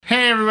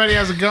everybody.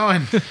 How's it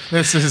going?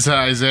 This is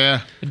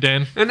Isaiah.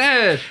 Dan. And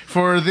Ed.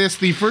 For this,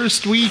 the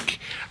first week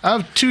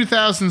of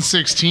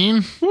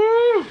 2016.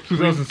 Woo!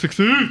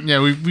 2016.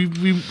 Yeah, we've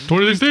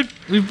 2016?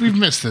 we've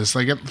missed this.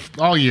 Like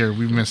all year,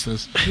 we've missed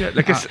this. Yeah,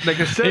 like I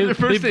said, the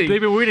first thing.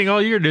 They've been waiting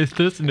all year to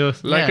listen to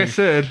us. Like Yeah. I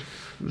said,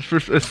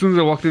 as soon as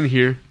I walked in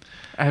here,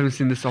 I haven't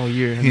seen this all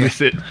year. I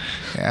missed it.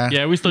 Yeah.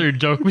 Yeah, we stole your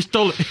joke. We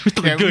stole it. We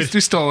stole Yeah, it good.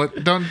 we stole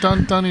it.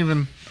 Don't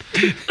even.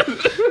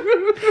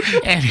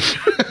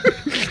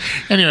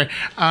 Anyway,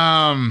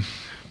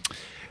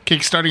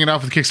 starting it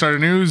off with Kickstarter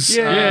news.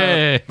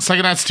 Yeah.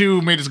 Psychonauts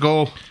 2 made its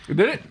goal. Did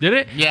it? Did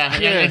it?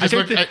 Yeah. I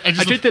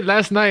checked it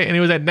last night and it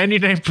was at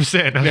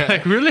 99%. I was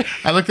like, really?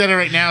 I looked at it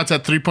right now. It's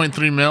at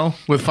 3.3 mil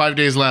with 5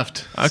 days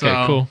left.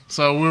 Okay, cool.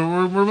 So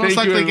we're most Thank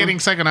likely you. getting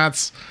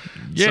Psychonauts.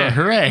 Yeah. So,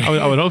 hooray.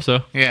 I would hope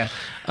so. Yeah.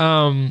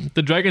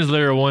 The Dragon's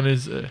Lair one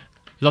has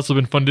also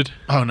been funded.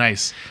 Oh,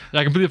 nice.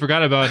 I completely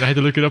forgot about it and I had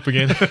to look it up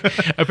again.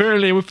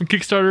 Apparently it went from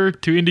Kickstarter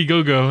to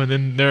Indiegogo and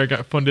then there it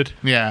got funded.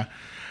 Yeah.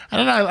 I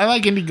don't know. I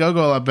like Indiegogo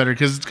a lot better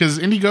because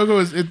Indiegogo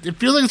is. It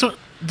feels like it's.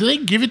 Do they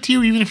give it to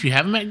you even if you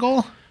haven't met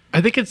goal? I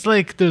think it's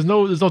like there's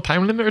no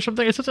time limit or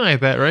something. It's something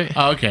like that, right?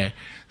 Oh, okay.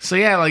 So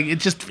yeah, like it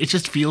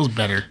just feels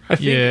better. I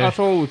think Yeah.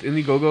 also with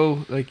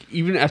Indiegogo, like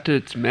even after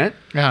it's met,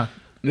 Yeah.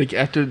 like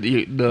after the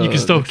You can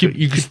still keep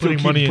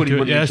putting money into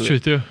it. Yeah, that's true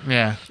too.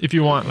 Yeah. If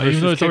you want, like,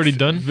 even though it's already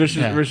done.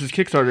 Versus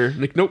Kickstarter,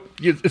 like nope,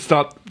 it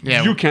stopped.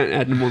 Yeah. You can't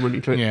add any more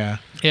money to it. Yeah.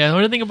 Yeah, the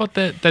only thing about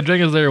that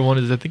Dragon's Lair one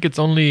is I think it's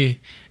only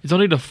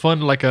to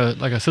fund like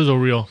a sizzle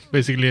reel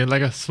basically, and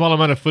like a small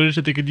amount of footage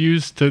that they could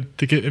use to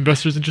get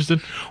investors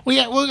interested. Well,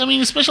 yeah. Well, I mean,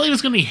 especially if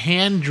it's going to be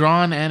hand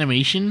drawn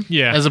animation.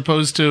 Yeah. As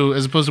opposed to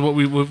what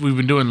we've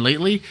been doing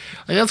lately.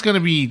 Like that's going to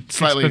be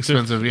slightly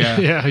expensive. Yeah.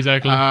 Yeah,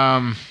 exactly.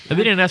 Um. And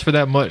they didn't ask for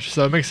that much,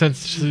 so it makes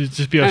sense to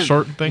just be a And-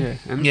 short thing. Yeah,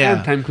 and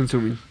Yeah. time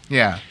consuming.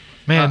 Yeah.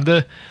 Man,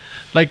 the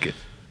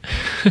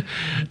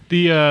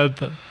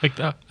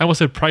I almost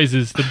said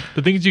prizes.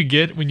 The things you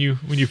get when you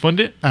fund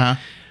it, Uh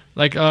huh.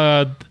 like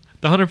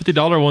the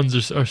 $150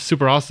 ones are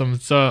super awesome.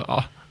 It's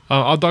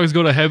All Dogs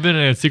Go to Heaven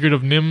and Secret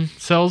of Nim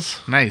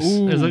cells. Nice.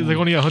 There's like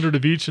only 100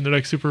 of each, and they're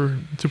like super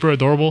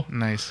adorable.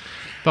 Nice.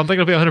 But I'm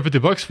thinking I'll pay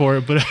 $150 for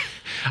it, but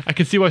I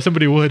can see why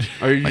somebody would.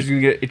 Are you just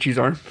gonna get Itchy's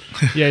arm?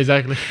 Yeah,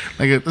 exactly.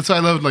 Like that's why I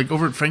love like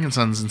over at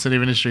Frankensons in City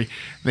of Industry.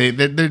 They I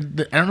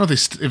don't know if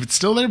it's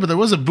still there, but there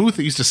was a booth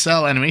that used to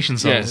sell animation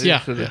cells.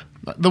 Yeah.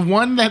 The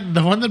one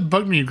that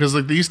bugged me because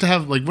like they used to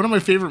have like one of my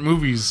favorite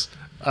movies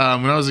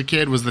when I was a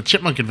kid was the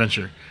Chipmunk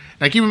Adventure.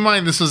 Now keep in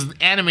mind this was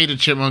animated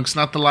chipmunks,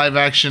 not the live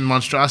action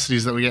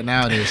monstrosities that we get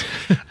nowadays.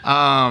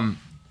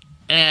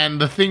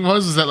 And the thing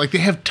was that like they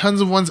have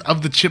tons of ones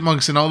of the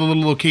chipmunks in all the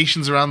little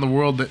locations around the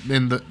world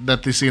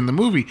that they see in the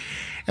movie,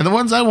 and the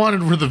ones I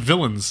wanted were the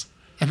villains,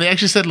 and they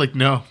actually said like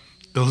no.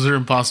 Those are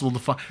impossible to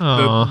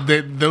find.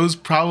 Those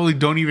probably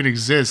don't even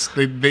exist.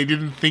 They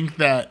didn't think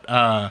that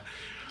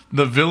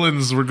the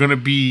villains were going to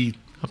be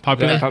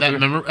Popular. that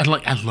memorable. And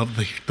like I love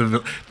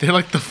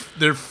the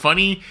they're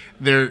funny.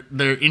 They're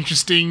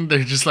interesting.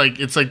 They're just like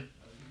it's like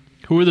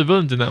Who were the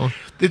villains in that one?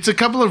 it's a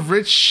couple of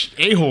rich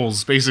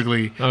a-holes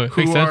basically Oh, it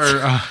who makes sense.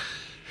 are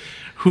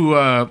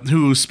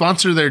who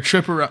sponsor their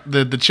trip around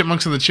the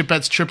chipmunks and the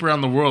chipettes trip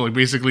around the world. Like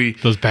basically,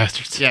 Those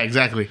bastards. yeah,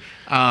 exactly.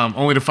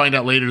 Only to find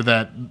out later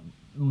that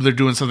they're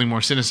doing something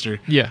more sinister.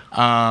 Yeah.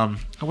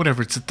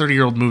 Whatever. It's a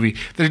 30-year-old movie.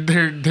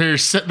 They're I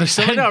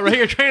selling. know, right?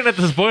 You're trying not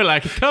to spoil. I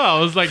could tell. I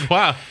was like,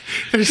 wow.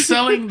 They're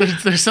selling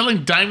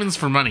diamonds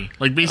for money.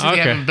 Like basically,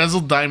 they Okay. have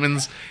embezzled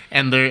diamonds,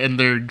 and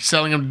they're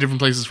selling them to different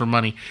places for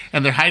money,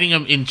 and they're hiding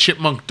them in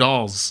chipmunk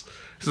dolls.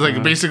 So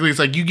like basically, it's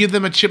like you give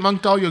them a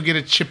chipmunk doll, you'll get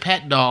a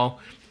chipette doll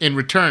in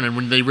return, and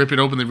when they rip it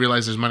open, they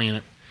realize there's money in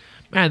it.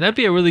 Man, that'd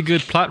be a really good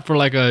plot for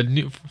like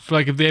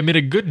if they made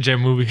a good gem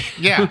movie.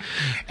 Yeah,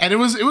 and it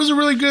was a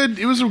really good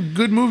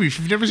movie. If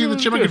you've never seen the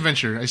Chipmunk good.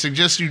 Adventure, I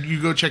suggest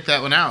you go check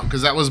that one out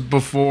because that was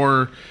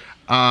before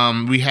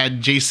we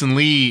had Jason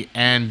Lee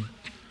and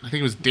I think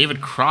it was David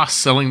Cross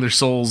selling their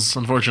souls.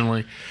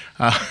 Unfortunately,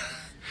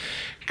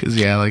 because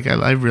like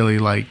I really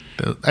like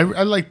I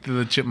liked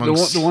the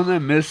Chipmunks. The one I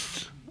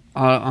missed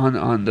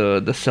on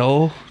the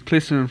cell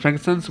place in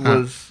Frankenstein's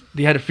was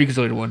they had a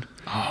Freakazoid one.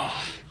 Oh.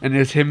 And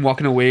there's him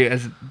walking away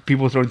as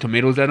people throwing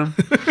tomatoes at him.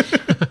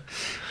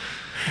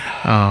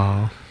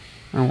 Oh,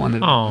 I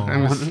wanted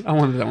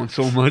that one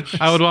so much.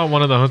 I would want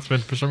one of the Huntsmen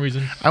for some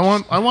reason. I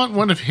want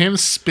one of him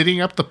spitting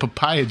up the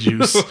papaya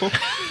juice.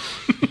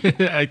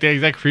 Like the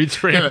exact freeze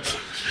frame. Yeah.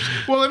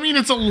 Well, I mean,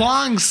 it's a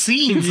long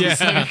scene, so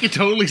it's like I could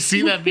totally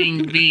see that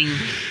being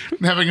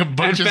having a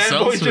bunch And of Fanboy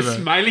cells for just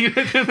that. smiling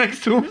right there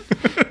next to him.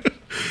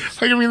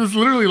 Like, I mean, it's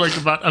literally like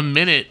about a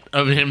minute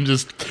of him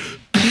just.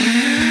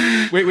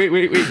 Wait.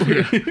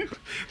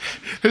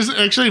 There's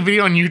actually a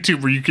video on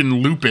YouTube where you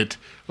can loop it.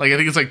 Like I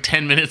think it's like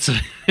 10 minutes of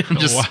him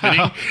just Wow.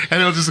 spinning, and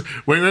it'll just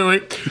wait, and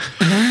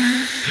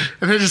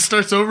then it just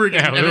starts over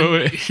again. Yeah, and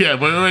wait. then,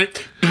 yeah,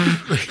 wait.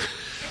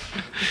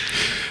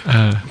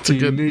 It's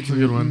a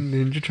good one.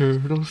 Ninja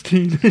Turtles,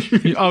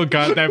 Teenage. Oh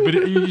god, that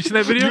video! You seen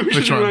that video?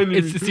 Which one?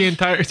 It's the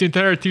entire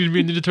Teenage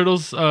Mutant Ninja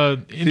Turtles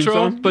intro,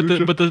 song? but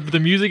the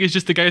music is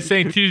just the guy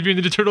saying Teenage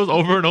Mutant Ninja Turtles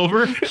over and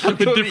over with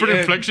different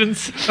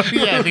inflections.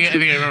 Yeah, I think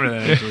I remember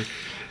that actually.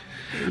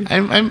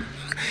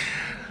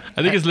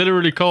 I think it's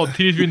literally called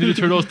Teenage Mutant Ninja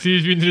Turtles,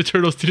 Teenage Mutant Ninja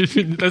Turtles, Teenage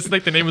Mutant. That's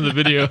like the name of the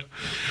video.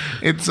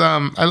 It's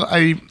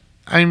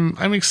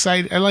I'm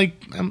excited.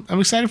 I'm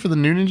excited for the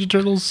new Ninja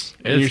Turtles.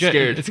 You're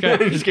scared.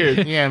 You're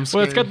scared. Yeah, I'm scared.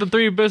 Well, it's got the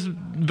 3 best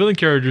villain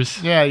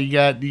characters. Yeah, you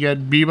got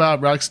Bebop,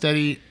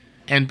 Rocksteady,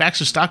 and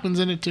Baxter Stockman's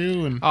in it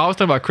too. And Oh, I was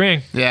talking about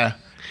Krang. yeah,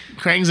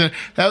 Krang's in it.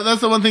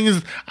 That's the one thing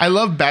is I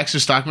love Baxter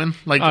Stockman.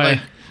 Like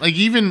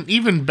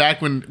even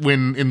back when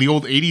in the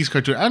old '80s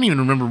cartoon, I don't even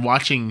remember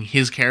watching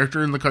his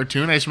character in the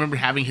cartoon. I just remember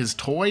having his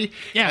toy.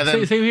 Yeah, and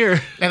then, same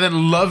here. And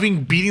then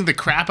loving beating the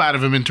crap out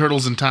of him in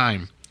Turtles in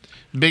Time.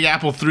 Big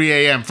Apple 3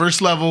 a.m.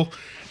 First level,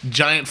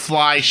 giant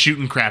fly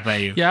shooting crap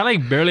at you. Yeah, I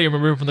barely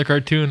remember him from the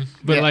cartoon,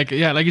 but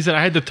Yeah. like you said,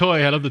 I had the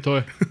toy. I love the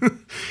toy.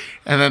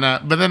 And then,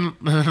 but then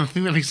the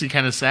thing that makes me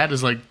kind of sad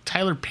is like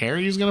Tyler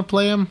Perry is gonna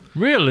play him.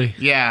 Really?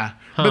 Yeah,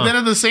 but then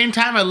at the same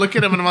time, I look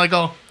at him and I'm like,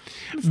 oh,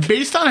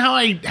 based on how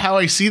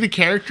I see the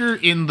character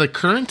in the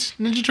current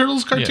Ninja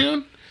Turtles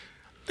cartoon,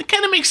 it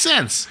kind of makes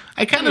sense.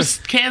 I kind of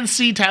can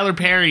see Tyler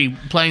Perry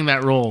playing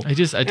that role. And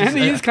he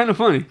is kind of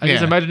funny. I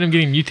just imagine him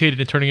getting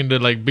mutated and turning into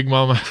like Big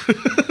Mama.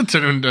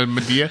 Turn into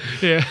Medea.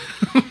 Yeah.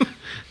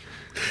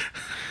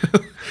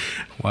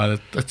 Wow,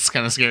 that's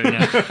kind of scary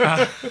now.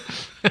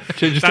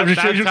 Change the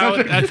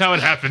subject. That's how it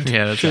happened.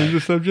 Yeah, that's Change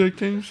the subject.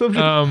 Change the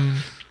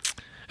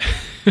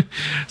subject.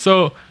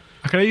 So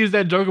can I use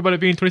that joke about it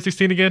being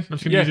 2016 again? I'm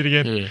just gonna use it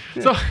again.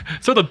 Yeah.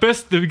 So the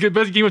best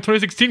game of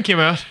 2016 came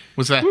out.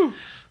 What's that?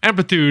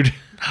 Amplitude.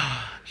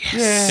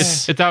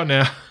 Yes. It's out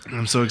now.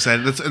 I'm so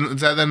excited. Is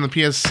that in the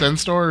PSN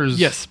store? Or is...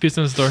 Yes,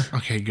 PSN store.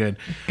 Okay, good.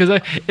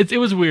 Because it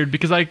was weird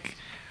because I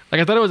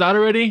thought it was out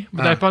already,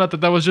 but I found out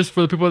that was just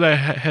for the people that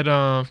had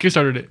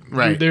kickstarted it.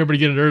 Right. They were able to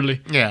get it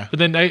early. Yeah. But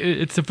then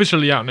it's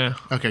officially out now.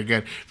 Okay,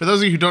 good. For those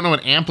of you who don't know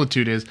what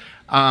Amplitude is,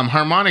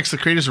 Harmonix, the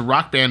creators of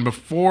Rock Band,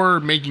 before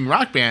making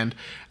Rock Band,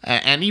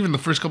 and even the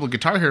first couple of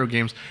Guitar Hero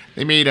games,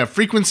 they made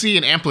Frequency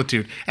and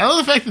Amplitude. And I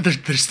love the fact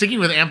that they're sticking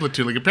with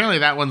Amplitude. Like, apparently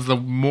that one's the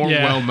more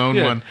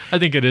well-known one. I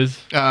think it is.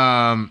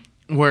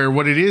 Where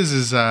what it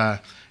is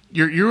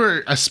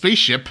you're a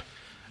spaceship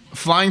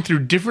flying through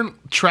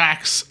different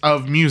tracks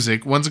of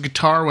music. One's a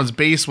guitar, one's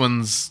bass,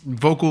 one's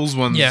vocals,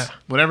 one's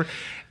whatever.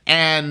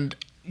 And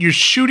you're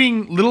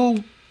shooting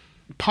little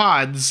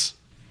pods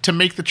to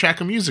make the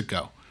track of music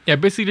go. Yeah,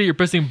 basically you're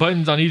pressing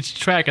buttons on each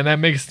track, and that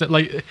makes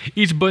like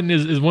each button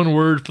is one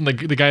word from the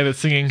guy that's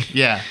singing.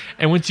 Yeah.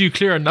 And once you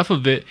clear enough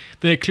of it,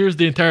 then it clears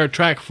the entire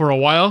track for a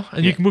while,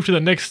 and you can move to the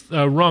next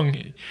rung.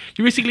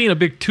 You're basically in a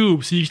big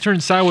tube, so you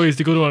turn sideways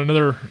to go to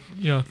another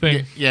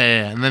thing.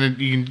 Yeah. And then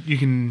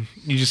you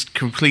just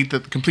complete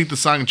the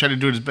song and try to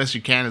do it as best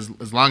you can,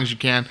 as long as you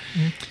can.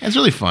 Mm-hmm. It's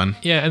really fun.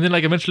 Yeah, and then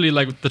like eventually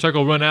like the track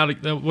will run out,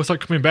 we'll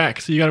start coming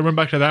back, so you got to run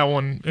back to that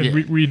one and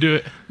redo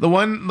it.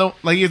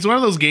 It's one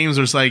of those games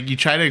where it's like you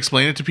try to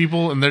explain it to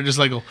people and they're just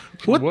like,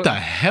 what the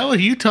hell are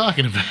you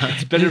talking about?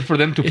 It's better for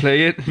them to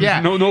play it. Yeah,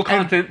 no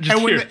content.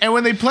 And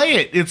when they play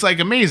it, it's like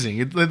amazing.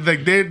 It's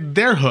like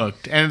they're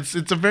hooked, and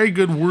it's a very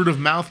good word of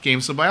mouth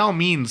game. So by all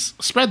means,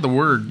 spread the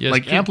word. Yes,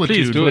 like Amplitude.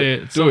 Please do it.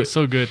 It's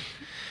so good.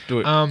 Do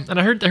it. And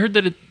I heard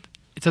that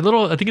it's a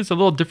little. I think it's a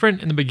little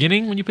different in the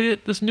beginning when you play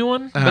this new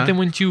one. But then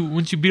once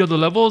you beat all the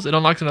levels, it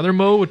unlocks another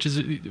mode, which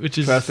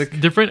is classic.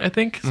 Different. I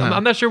think. So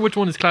I'm not sure which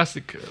one is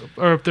classic,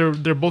 or if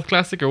they're both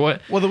classic or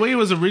what. Well, the way it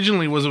was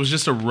originally was it was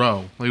just a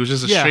row. Like, it was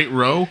just a straight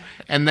row,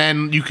 and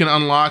then you can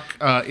unlock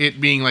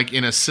it being like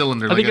in a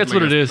cylinder. I think that's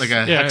what it is. Like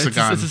a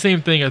hexagon. It's the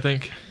same thing. I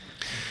think.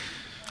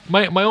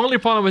 My only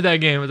problem with that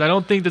game is I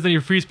don't think there's any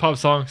freeze pop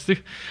songs.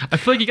 I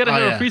feel like you gotta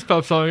have a freeze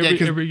pop song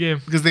every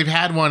game because they've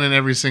had one in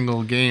every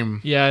single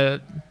game. Yeah.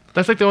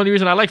 That's like the only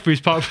reason I like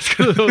freeze pop is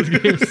because of those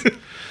games.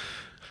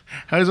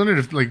 I was wondering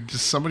if like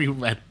just somebody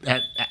who at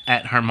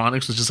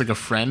Harmonix was just like a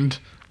friend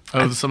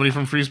of somebody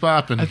from Freeze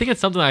Pop. And I think it's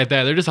something like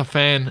that. They're just a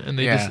fan and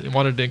they just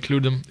wanted to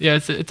include them. Yeah,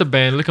 it's a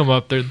band. Look them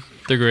up. They're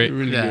great. They're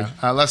really good.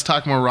 Let's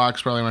Talk More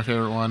Rock's probably my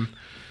favorite one.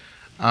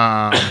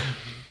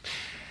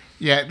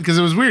 Yeah, because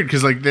it was weird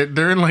because like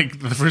they're in like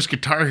the first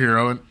Guitar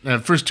Hero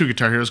and first two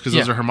Guitar Heroes because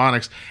those are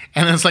Harmonix,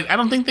 and it's like I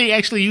don't think they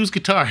actually use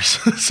guitars,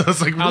 so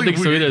it's like really I don't think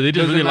so either. They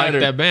just really like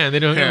that band. They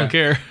don't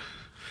care.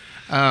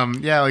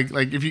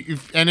 Like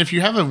if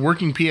you have a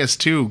working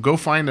PS2, go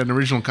find an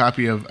original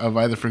copy of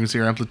either Frequency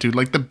or Amplitude.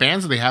 Like the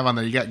bands that they have on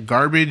there, you got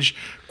Garbage,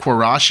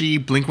 Kwarashi,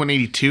 Blink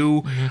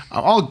 182,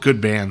 all good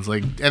bands.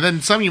 Like, and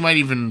then some you might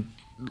even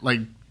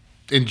like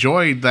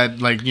enjoy that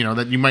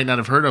that you might not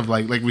have heard of.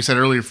 Like we said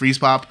earlier, Freeze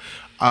Pop.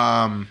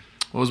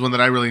 What was one that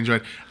I really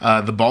enjoyed?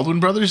 The Baldwin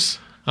Brothers.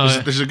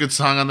 There's a good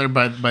song on there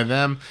by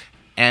them,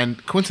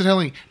 and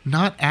coincidentally,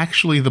 not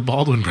actually the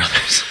Baldwin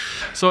Brothers.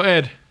 So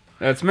Ed,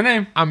 that's my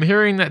name. I'm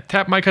hearing that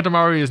Tap My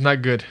Katamari is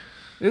not good.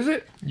 Is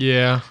it?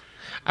 Yeah.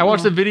 I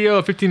watched the video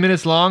 15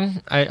 minutes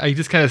long. I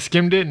just kind of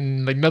skimmed it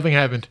and like nothing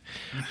happened.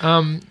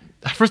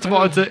 First of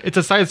all, it's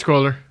a side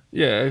scroller.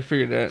 Yeah, I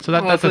figured that. So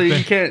that's the you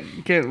thing.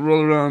 you can't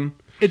roll around.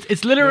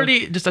 It's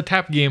literally just a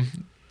tap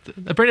game.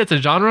 Apparently, it's a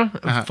genre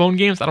of phone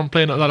games. I don't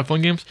play a lot of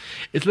phone games.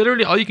 It's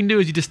literally all you can do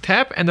is you just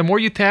tap, and the more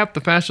you tap,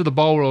 the faster the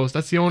ball rolls.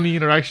 That's the only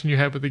interaction you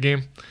have with the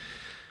game.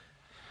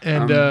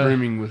 And I'm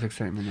brimming with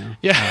excitement now.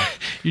 yeah,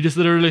 you just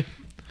literally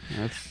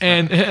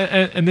and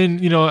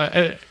then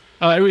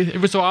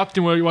every so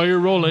often while you're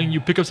rolling, you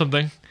pick up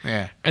something.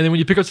 Yeah. And then when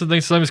you pick up something,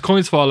 sometimes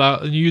coins fall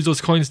out, and you use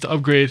those coins to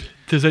upgrade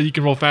so that you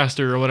can roll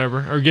faster or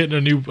whatever, or get a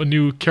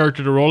new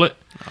character to roll it.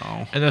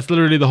 Oh. And that's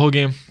literally the whole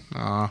game.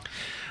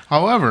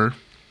 However,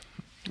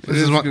 This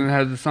is going to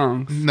have the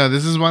songs. No,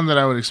 this is one that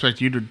I would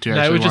expect you to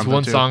actually It was just want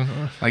one to.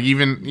 song. Like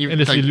even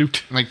Endlessly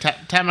looped. Like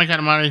Tap My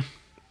Katamari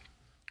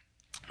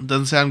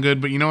doesn't sound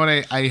good, but you know what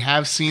I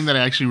have seen that I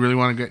actually really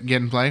want to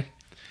get and play?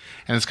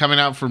 And it's coming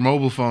out for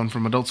mobile phone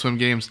from Adult Swim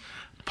Games.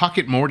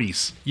 Pocket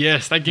Mortys.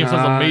 Yes, that game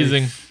sounds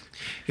amazing.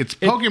 It's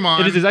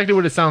Pokemon. It is exactly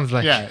what it sounds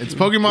like. Yeah, it's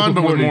Pokemon,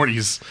 but with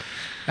Mortys.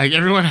 Like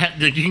everyone,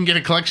 you can get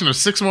a collection of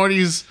 6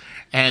 Mortys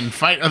and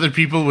fight other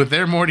people with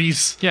their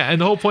Mortys. Yeah,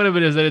 and the whole point of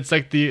it is that it's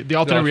like the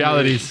alternate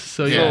realities.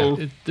 So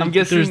Yeah. I'm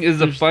guessing is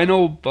the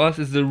final boss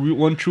is the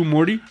one true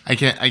Morty? I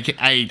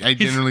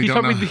generally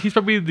don't know. He's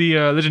probably the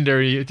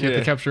legendary you have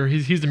to capture.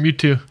 He's the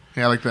Mewtwo.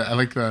 Yeah, I like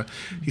the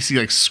you see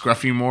like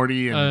Scruffy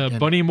Morty and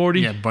Bunny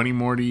Morty. Yeah, Bunny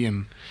Morty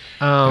and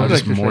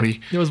just like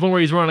Morty. There was one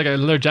where he's wearing like a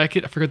leather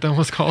jacket. I forget what that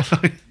was called.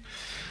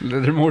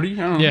 Leather Morty? I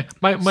don't know. Yeah,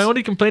 my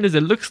only complaint is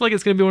it looks like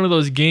it's gonna be one of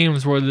those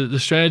games where the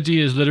strategy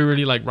is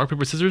literally like rock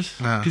paper scissors.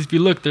 Because if you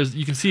look,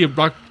 you can see a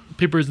rock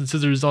papers and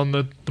scissors on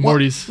the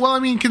Mortys. Well, I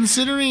mean,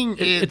 considering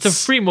it's a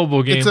free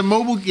mobile game. It's a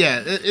mobile,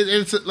 yeah.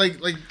 It's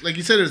like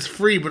you said, it's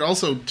free, but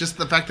also just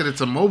the fact that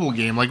it's a mobile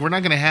game. Like we're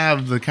not gonna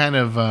have the kind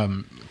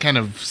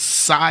of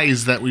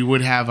size that we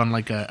would have on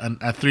like a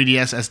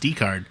 3DS SD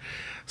card.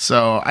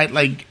 So I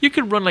like you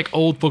could run like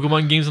old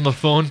Pokemon games on the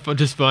phone, but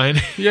just fine.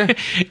 Yeah,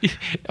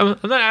 I'm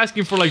not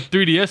asking for like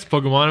 3DS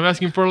Pokemon. I'm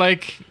asking for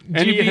like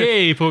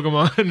GBA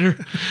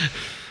Pokemon.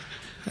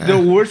 The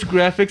worse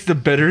graphics, the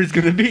better it's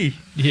gonna be.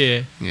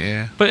 Yeah.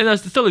 But it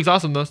still looks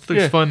awesome though. It still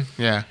looks fun.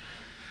 Yeah.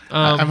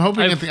 I'm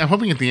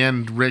hoping at the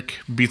end Rick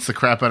beats the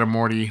crap out of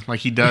Morty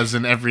like he does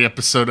in every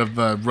episode of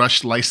the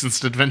Rush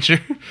licensed adventure.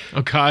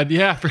 Oh God,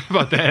 yeah, I forgot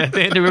about that. At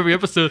the end of every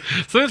episode,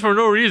 sometimes for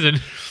no reason.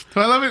 So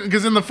I love it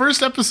because in the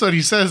first episode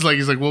he says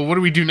he's like, well, what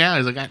do we do now?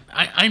 He's like,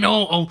 I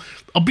know,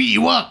 I'll beat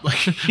you up. Like,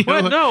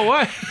 what? No,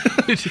 why?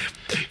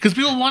 Because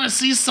people want to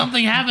see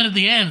something happen at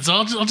the end, so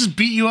I'll just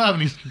beat you up.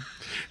 And he's.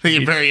 At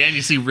the very end,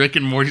 you see Rick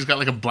and Morty's got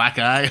like a black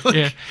eye.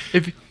 Yeah,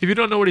 if you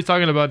don't know what he's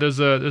talking about, there's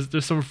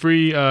some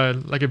free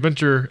like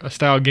adventure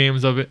style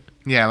games of it.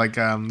 Yeah, like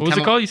what was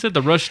it called? You said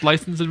the Rush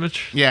licensed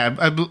adventure. Yeah,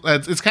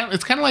 it's kind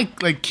of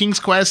like King's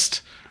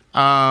Quest,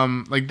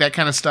 like that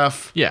kind of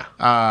stuff. Yeah,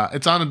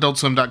 it's on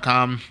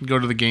AdultSwim.com. Go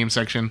to the game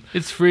section.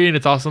 It's free and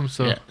it's awesome.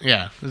 So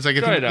yeah. It's like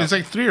it's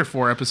like 3 or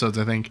 4 episodes,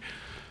 I think.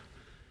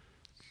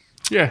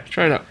 Yeah,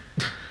 try it out.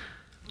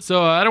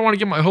 So I don't want to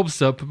get my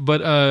hopes up, but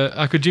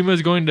Kojima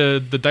is going to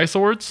the Dice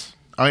Awards.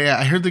 Oh yeah,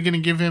 I heard they're going to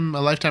give him a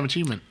lifetime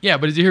achievement. Yeah,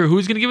 but did you hear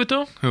who's going to give it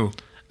to him? Who?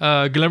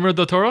 Guillermo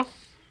del Toro.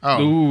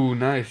 Oh, ooh,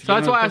 nice. So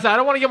that's why I said I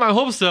don't want to get my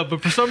hopes up,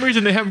 but for some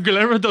reason they have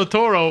Guillermo del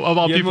Toro of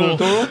all people,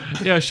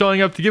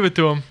 showing up to give it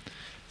to him.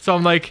 So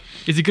I'm like,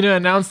 is he going to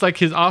announce like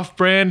his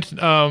off-brand,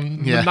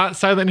 not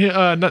Silent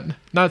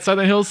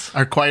Hills,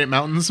 Our Quiet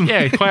Mountains?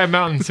 Yeah, Quiet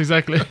Mountains,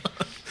 exactly.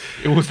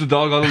 It was the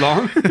dog all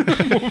along.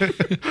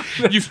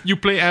 you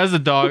play as the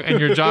dog, and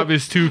your job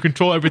is to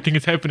control everything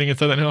that's happening in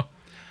Silent Hill.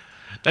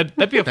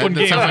 That'd be a fun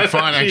game. That sounds like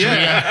fun, actually.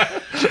 Yeah.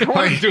 I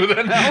want to do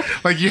that now.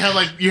 Like you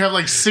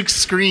have 6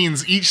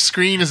 screens. Each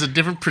screen is a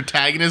different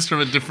protagonist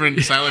from a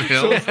different Silent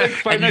Hill. So it's like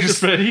Five Nights at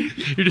Freddy.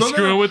 You're just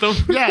screwing with them.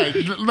 Yeah,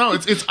 no,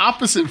 it's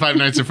opposite Five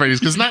Nights at Freddy's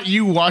because not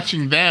you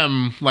watching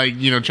them like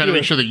trying to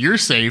make sure that you're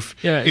safe.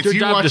 Yeah, it's your you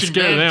job to watching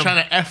scare them.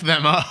 trying to f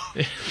them up.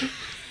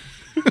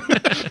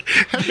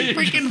 That'd be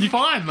freaking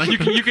fun. Like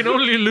you can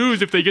only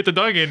lose if they get the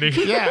dog ending.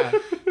 Yeah.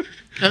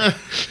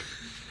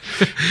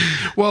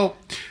 Well,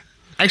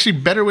 actually,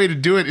 better way to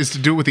do it is to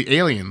do it with the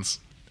aliens.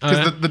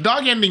 Because the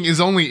dog ending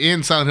is only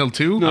in Silent Hill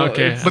 2. No,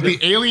 okay. But the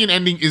alien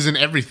ending is in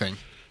everything.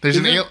 There's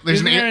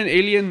Isn't there an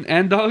alien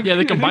and dog? Yeah,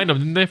 they combined them,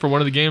 didn't they, for one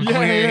of the games?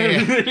 Yeah.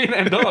 Alien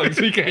and dog.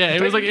 So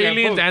it was like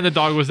aliens and the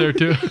dog was there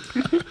too.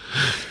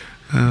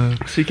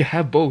 So you can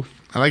have both.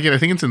 I like it. I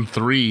think it's in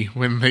 3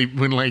 when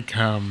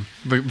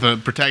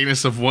the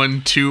protagonists of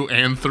 1, 2,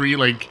 and 3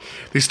 like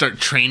they start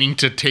training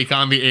to take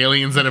on the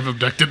aliens that have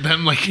abducted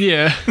them. Like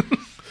yeah.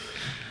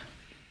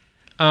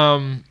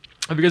 Have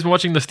you guys been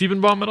watching the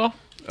Steven Bomb at all?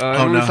 I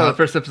only saw the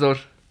first episode.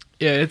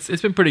 Yeah,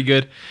 it's been pretty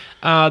good.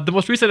 The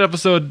most recent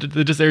episode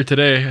that just aired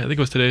today, I think it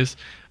was today's.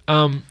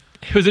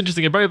 it was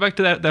interesting. It brought me back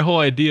to that whole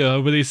idea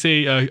where they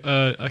say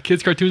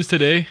kids' cartoons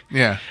today.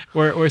 Yeah.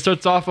 Where it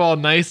starts off all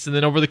nice, and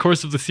then over the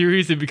course of the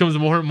series, it becomes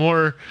more and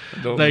more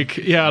like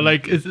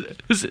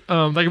it's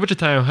like Witcher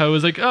Time. How it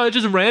was like, oh, it's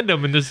just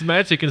random and there's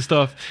magic and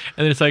stuff,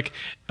 and then it's like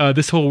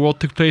this whole world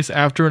took place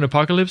after an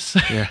apocalypse.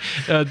 Yeah.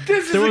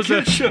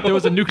 There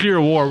was a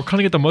nuclear war. We're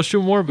calling it the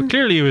Mushroom War, but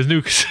clearly it was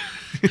nukes.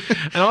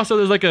 And also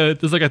there's like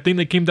a thing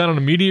that came down on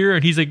a meteor,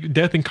 and he's like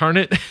death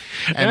incarnate,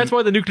 and that's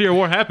why the nuclear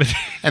war happened.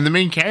 And the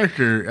main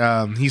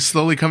character, he's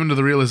slowly coming to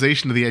the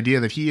realization of the idea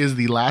that he is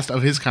the last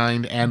of his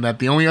kind, and that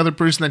the only other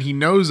person that he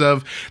knows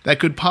of that he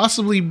could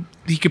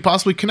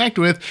possibly connect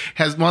with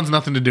wants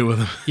nothing to do with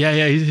him.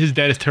 Yeah, his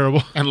dad is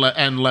terrible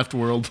and left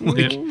world.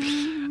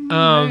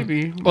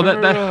 Maybe. Well,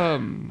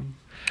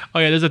 oh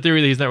yeah, there's a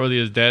theory that he's not really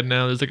his dad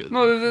now. There's like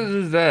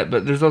there's that,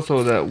 but there's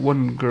also that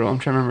one girl. I'm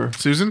trying to remember.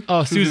 Susan.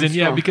 Oh, Susan.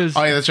 Yeah, because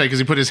that's right. Because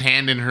he put his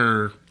hand in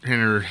her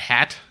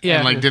hat. Yeah,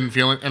 and like didn't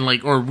feel it, and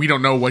like, or we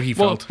don't know what he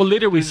felt. Well,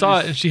 later we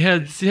saw it, and she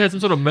had some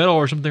sort of metal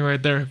or something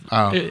right there.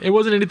 Oh. It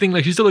wasn't anything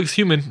like, she still looks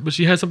human, but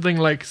she has something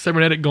like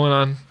cybernetic going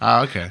on.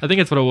 Oh, okay. I think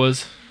that's what it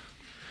was.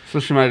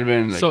 So she might have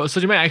been. Like, so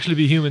she might actually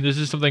be human. There's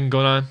just something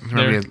going on.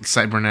 Maybe a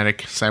cybernetic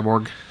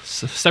cyborg.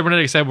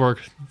 Cybernetic cyborg.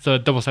 It's a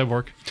double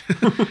cyborg.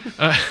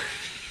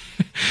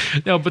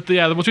 No, but the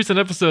most recent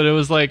episode, it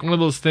was like one of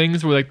those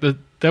things where like the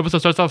episode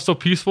starts off so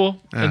peaceful,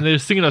 and they're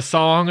singing a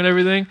song and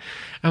everything.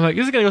 I'm like,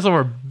 this is gonna go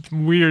somewhere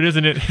weird,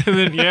 isn't it? And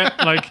then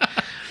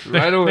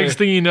right away. Next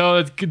thing you know,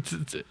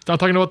 it's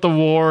talking about the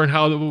war and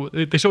how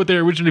they show what they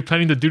were originally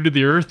planning to do to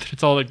the Earth.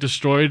 It's all like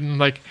destroyed, and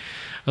like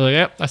I was like,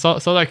 yeah, I saw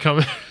that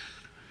coming.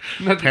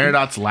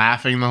 Peridot's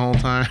laughing the whole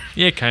time.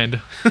 Yeah, kind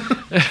of.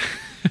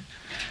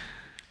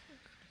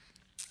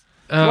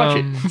 Watch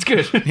it. It's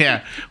good.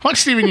 Yeah, watch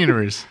Steven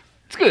Universe.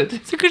 It's good.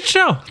 It's a good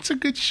show. It's a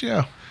good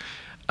show.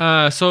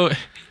 So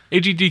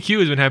AGDQ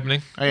has been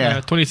happening. Oh yeah,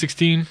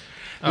 2016.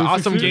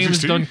 Awesome games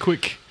done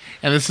quick.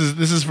 And this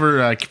is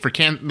for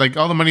like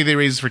all the money they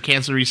raise is for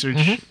cancer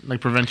research,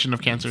 like prevention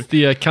of cancer.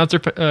 The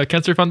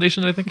Cancer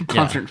Foundation, I think.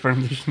 Concert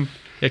Foundation.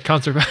 Yeah,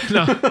 Cancer.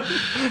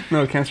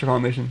 No, Cancer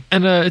Foundation.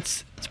 And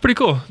it's pretty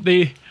cool.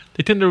 They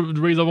tend to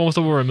raise almost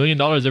over $1 million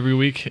every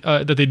week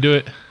that they do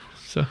it.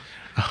 So.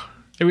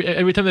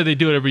 Every time that they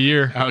do it every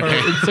year. Okay.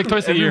 It's like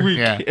twice a year. Week.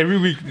 Yeah. Every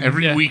week.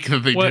 Every week that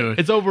they do it.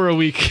 It's over a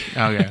week.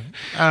 Okay.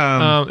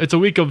 It's a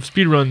week of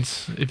speed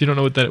runs, if you don't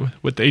know what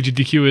the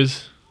AGDQ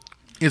is.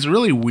 It's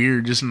really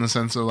weird just in the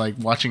sense of like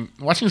watching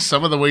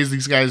some of the ways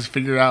these guys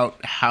figure out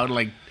how to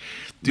like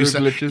do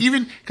stuff. Glitches.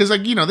 Even because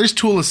like, there's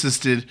tool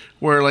assisted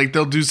where like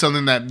they'll do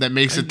something that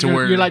makes it to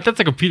where you're like, that's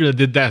a computer that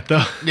did that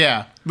though.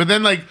 Yeah. But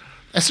then like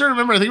I still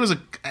remember, I think it was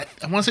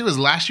I want to say it was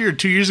last year or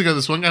 2 years ago,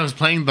 this one guy was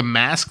playing The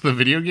Mask, the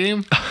video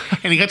game,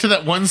 and he got to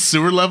that one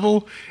sewer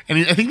level, and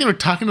I think they were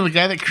talking to the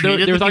guy that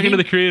created They were talking game. to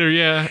the creator,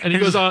 yeah. And he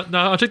goes,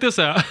 no, check this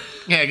out.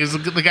 Yeah,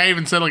 because the guy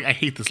even said, like, I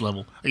hate this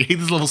level. Like, I hate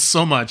this level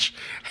so much.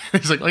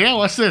 He's like, oh, yeah,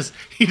 watch this.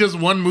 He does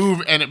one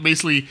move, and it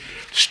basically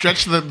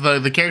stretched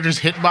the character's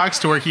hitbox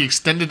to where he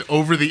extended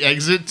over the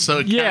exit, so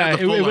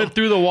it went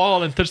through the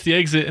wall and touched the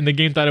exit, and the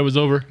game thought it was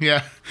over.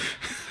 Yeah.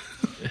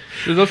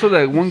 There's also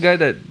that one guy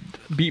that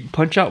beat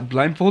Punch-Out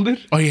blindfolded.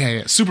 Oh,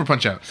 yeah. Super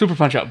Punch-Out. Super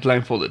Punch-Out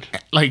blindfolded.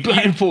 Like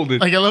blindfolded.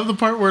 Like, I love the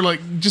part where,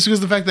 like, just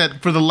because of the fact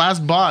that for the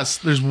last boss,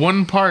 there's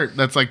one part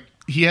that's like,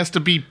 he has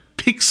to be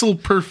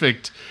pixel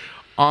perfect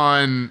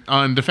on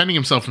defending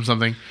himself from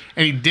something,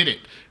 and he did it.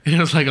 And it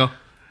was like, oh,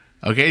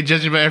 okay,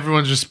 judging by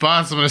everyone's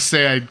response, I'm going to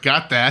say I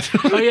got that.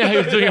 Oh, yeah, he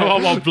was doing it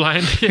while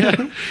blind. Yeah.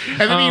 And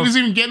then he was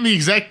even getting the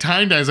exact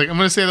time down. He's like, I'm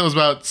going to say that was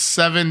about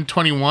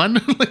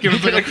 7:21. Like, it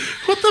was like,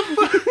 what the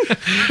fuck?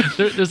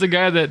 There's a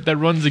guy that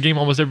runs the game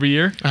almost every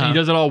year. And he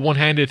does it all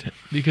one-handed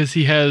because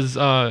he has,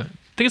 I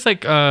think it's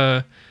like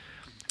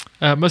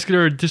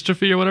muscular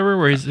dystrophy or whatever,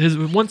 where his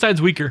one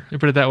side's weaker. They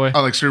put it that way.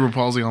 Oh, like cerebral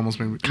palsy almost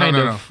maybe. Kind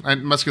no. of.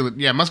 And muscular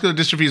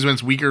dystrophy is when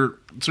it's weaker.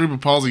 Cerebral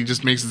palsy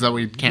just makes it that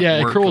way it can't work.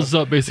 Yeah, it curls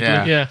up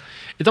basically. Yeah.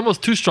 It's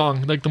almost too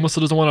strong. Like the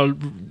muscle doesn't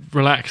want to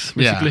relax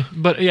basically. Yeah.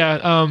 But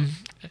yeah,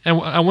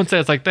 and I wouldn't say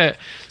it's like that.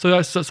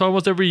 So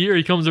almost every year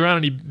he comes around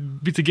and he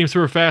beats the game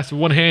super fast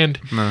with one hand.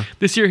 No.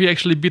 This year he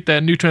actually beat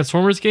that new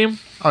Transformers game.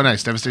 Oh,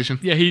 nice. Devastation.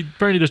 Yeah, he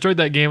apparently destroyed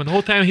that game. And the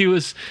whole time he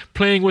was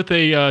playing with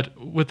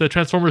a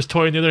Transformers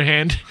toy in the other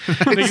hand.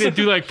 They did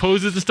do like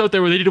poses and stuff that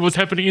were related to what's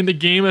happening in the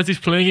game as he's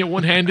playing it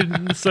one-handed.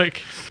 And it's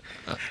like...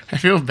 I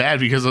feel bad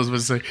because I was going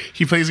to say,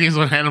 he plays games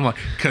one hand. I'm like,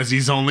 because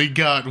he's only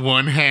got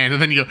one hand.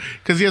 And then you go,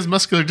 because he has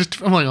muscular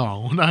dystrophy. I'm like,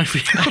 oh, now I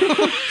feel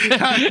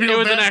it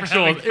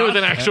was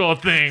an actual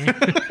thing.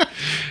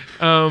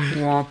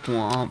 Womp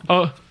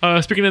womp.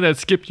 Oh, speaking of that,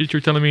 Skip, you were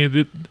telling me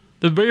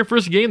the very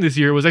first game this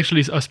year was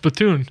actually a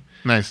Splatoon.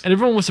 Nice. And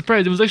everyone was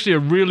surprised. It was actually a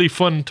really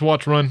fun to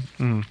watch run.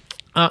 Mm.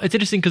 It's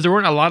interesting because there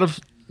weren't a lot of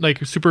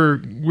like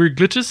super weird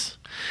glitches,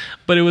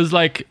 but it was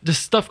like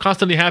just stuff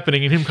constantly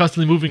happening and him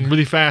constantly moving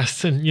really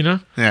fast, and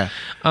Yeah.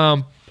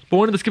 But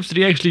one of the skips that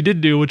he actually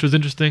did do, which was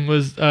interesting,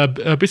 was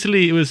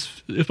basically it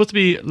was supposed to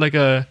be like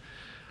a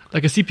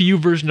like a CPU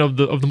version of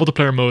the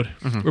multiplayer mode,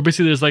 where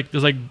basically there's like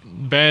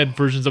bad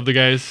versions of the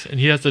guys, and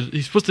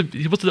he's supposed to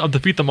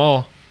defeat them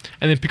all,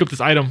 and then pick up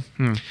this item.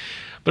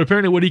 But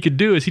apparently, what he could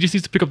do is he just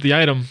needs to pick up the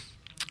item,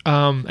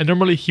 and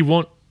normally he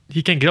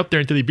can't get up there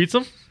until he beats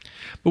them.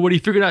 But what he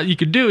figured out he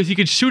could do is he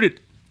could shoot it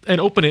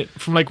and open it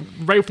from like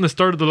right from the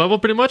start of the level,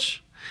 pretty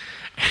much.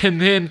 And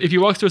then if he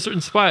walks to a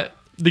certain spot,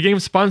 the game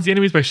spawns the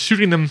enemies by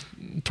shooting them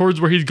towards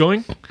where he's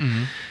going.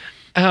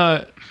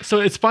 So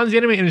it spawns the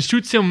enemy and it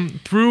shoots him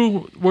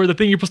through where the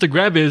thing you're supposed to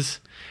grab is,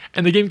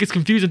 and the game gets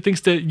confused and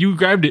thinks that you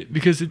grabbed it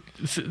because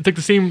it's like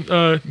the same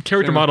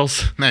character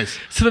models. Nice.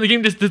 So then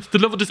the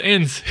level just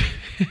ends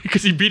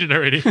because you beat it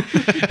already.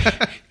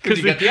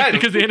 Because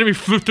the enemy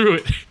flew through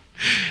it.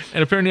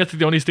 And apparently that's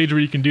the only stage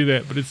where you can do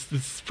that, but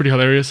it's pretty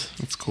hilarious.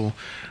 That's cool.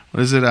 What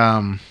is it?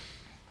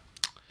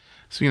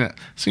 Speaking of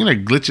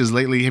glitches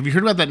lately, have you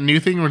heard about that new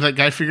thing where that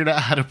guy figured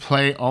out how to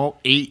play all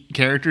 8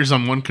 characters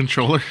on one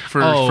controller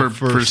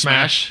for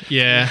Smash?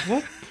 Yeah.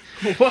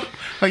 What?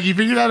 Like he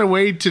figured out a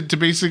way to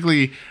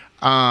basically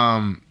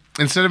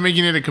instead of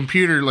making it a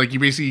computer, like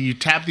you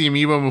tap the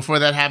amiibo. Before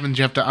that happens,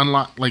 you have to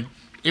unlock like.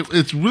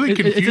 It's really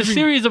confusing. It's a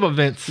series of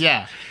events.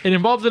 Yeah. It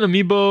involves an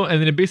amiibo, and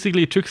then it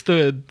basically tricks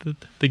the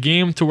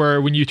game to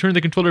where when you turn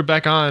the controller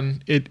back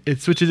on,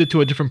 it switches it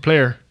to a different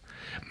player.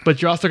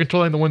 But you're also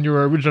controlling the one you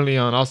were originally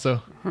on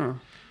also.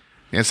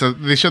 Yeah, so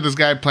they showed this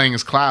guy playing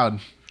as Cloud,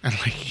 and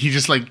like he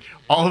just like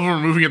all of them are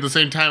moving at the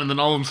same time, and then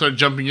all of them start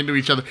jumping into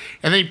each other,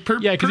 and they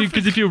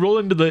because if you roll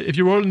into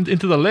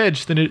the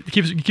ledge, then you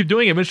keep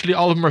doing it. Eventually,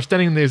 all of them are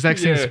standing in the exact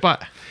same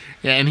spot.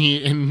 Yeah,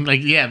 and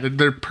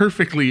they're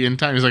perfectly in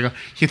time. He's like,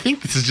 you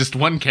think this is just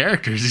one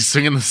character? He's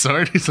swinging the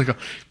sword. He's like,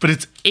 but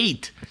it's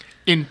 8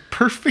 in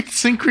perfect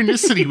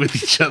synchronicity with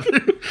each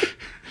other.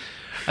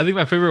 I think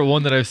my favorite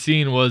one that I've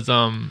seen was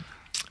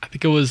I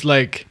think it was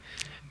like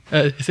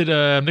he said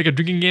make a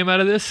drinking game out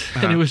of this,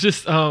 and it was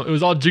just it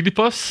was all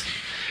Jigglypuffs,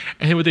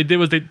 and what they did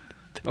was they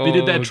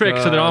did that trick,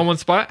 so they're all in one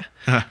spot,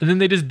 and then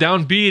they just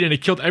downbeat and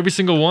it killed every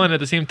single one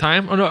at the same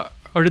time. Oh no.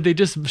 Or did they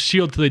just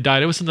shield till they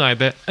died? It was something like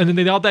that. And then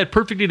they all died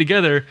perfectly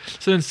together.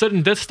 So then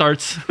sudden death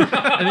starts.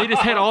 And they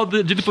just had all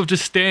the Jigglypuff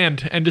just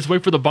stand and just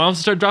wait for the bombs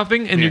to start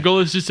dropping. And your goal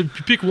is just to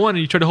pick one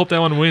and you try to hope that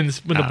one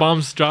wins when the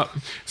bombs drop.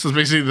 So it's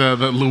basically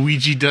the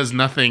Luigi does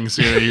nothing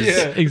series.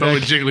 Exactly. But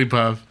with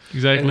Jigglypuff.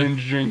 Exactly. And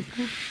then drink.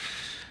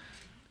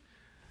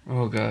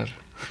 Oh, God.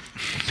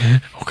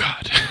 Oh,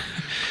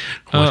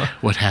 God.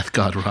 What hath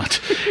God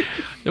wrought?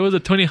 There was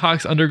a Tony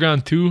Hawk's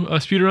Underground 2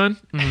 speedrun,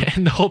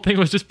 and the whole thing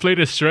was just played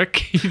as Shrek.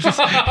 He just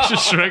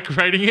Shrek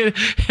writing it,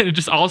 and it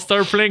just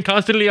all-star playing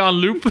constantly on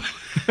loop.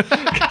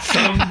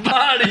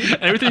 Somebody!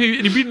 And everything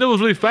he beat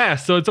levels really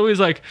fast, so it's always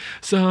like,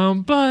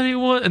 somebody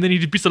won, and then he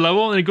just beats the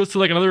level, and it goes to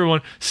like another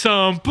one,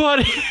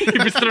 somebody! He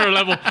beats another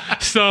level,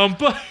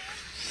 somebody!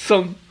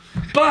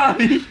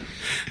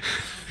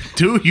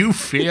 Do you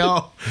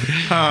feel...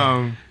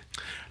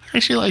 I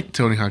actually like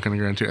Tony Hawk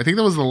Underground 2. I think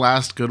that was the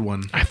last good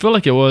one. I feel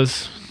like it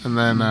was. And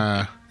then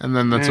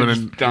that's when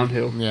it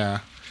downhill.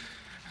 Yeah,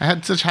 I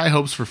had such high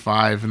hopes for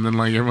 5, and then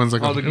like everyone's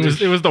like,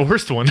 it was the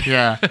worst one.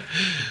 Yeah,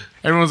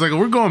 everyone's like,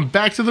 we're going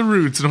back to the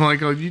roots, and I'm like,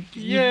 you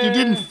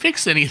didn't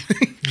fix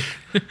anything.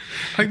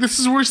 Like this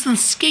is worse than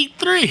Skate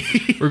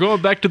 3. We're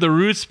going back to the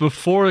roots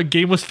before the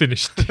game was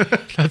finished.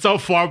 That's how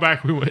far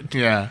back we went.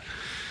 Yeah.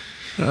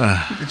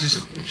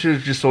 It should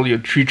have just sold you a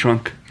tree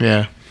trunk.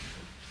 Yeah.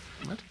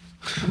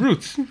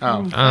 Roots.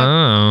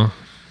 Oh.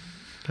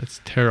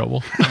 That's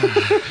terrible.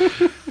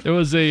 There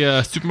was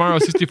a Super Mario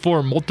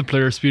 64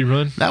 multiplayer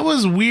speedrun. That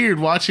was weird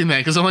watching that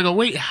because I'm like, oh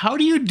wait, how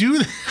do you do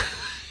that?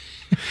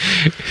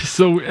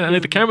 So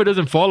like, the camera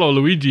doesn't follow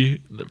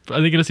Luigi.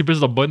 I think unless he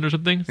presses a button or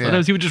something.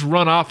 Sometimes he would just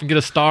run off and get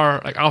a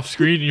star like off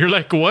screen, and you're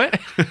like, what?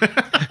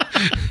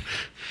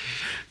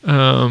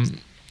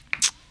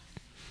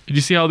 Did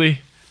you see how you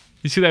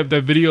see that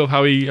video of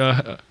how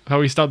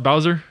he stopped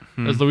Bowser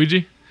as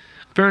Luigi?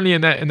 Apparently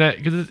in that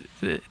because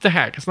it's a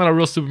hack. It's not a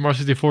real Super Mario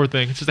 64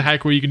 thing. It's just a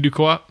hack where you can do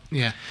co-op.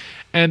 Yeah.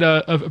 And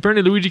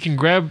apparently Luigi can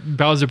grab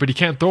Bowser, but he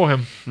can't throw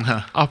him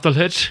off the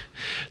ledge.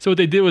 So what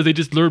they did was they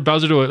just lured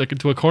Bowser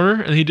into a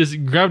corner, and he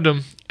just grabbed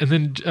him, and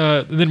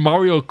then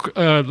Mario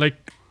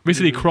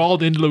basically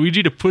crawled into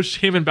Luigi to push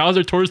him and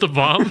Bowser towards the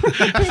bomb.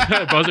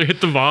 Bowser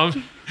hit the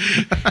bomb.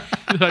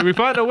 Like, we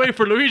found a way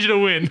for Luigi to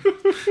win.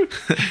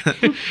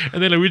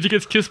 And then Luigi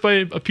gets kissed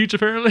by a peach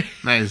apparently.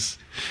 Nice.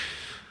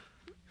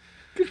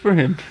 Good for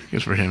him.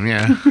 Good for him.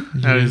 Yeah.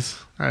 I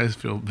always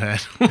feel bad.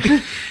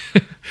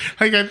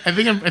 I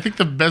think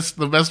the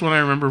best one I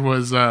remember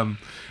was I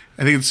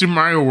think it's Super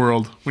Mario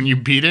World when you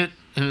beat it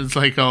and it's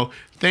like, oh,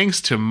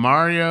 thanks to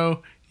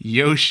Mario,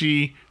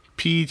 Yoshi,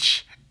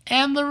 Peach,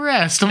 and the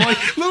rest. I'm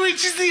like,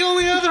 Luigi's the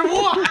only other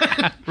one.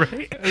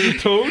 Right?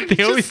 Toad?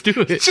 They always do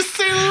it. Just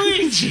say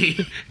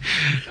Luigi.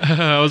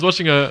 I was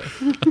watching a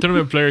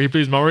tournament player. He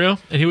plays Mario,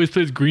 and he always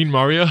plays green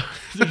Mario.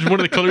 It's one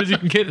of the colors you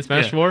can get in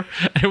Smash 4.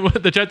 And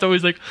the chat's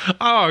always like,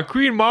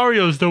 green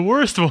Mario's the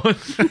worst one.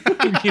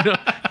 You know?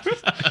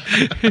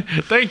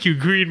 Thank you,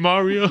 green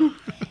Mario.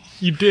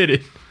 You did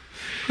it.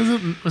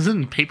 Was it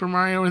in Paper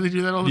Mario where they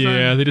do that all the time?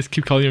 Yeah, they just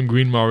keep calling him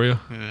Green Mario.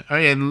 Yeah. Oh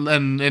yeah,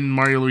 and in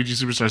Mario Luigi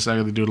Superstar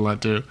Saga they do it a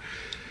lot too.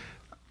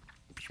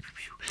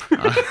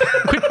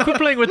 Quit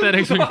playing with that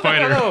X-Wing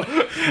fighter. No,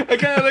 I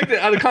kind of like that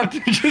out of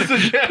context. Just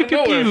out of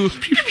nowhere.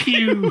 Pew,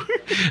 pew, pew.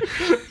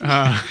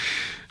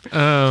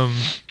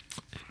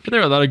 There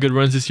are a lot of good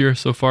runs this year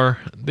so far.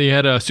 They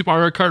had a Super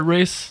Mario Kart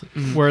race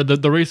where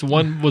the race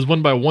was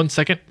won by 1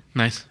 second.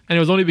 Nice. And it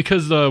was only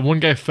because one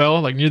guy fell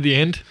like near the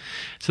end.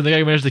 So the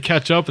guy managed to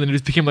catch up and then it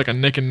just became like a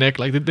neck and neck.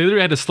 Like they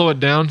literally had to slow it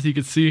down so you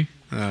could see.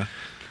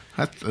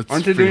 That's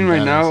Aren't they doing freaking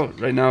right badass.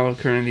 now? Right now,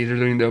 currently, they're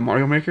doing the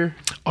Mario Maker.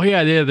 Oh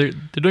yeah, they're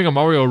doing a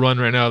Mario run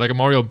right now, like a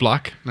Mario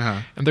block.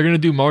 Uh-huh. And they're going to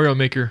do Mario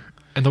Maker.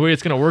 And the way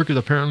it's going to work is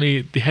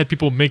apparently they had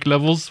people make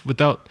levels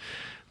without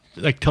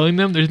like telling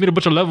them. They just made a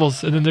bunch of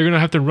levels and then they're going to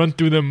have to run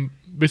through them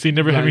basically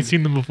never having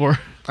seen them before.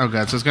 Oh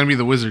god, so it's gonna be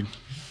the wizard.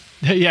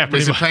 Yeah, pretty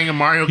Basically much. playing a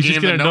Mario He's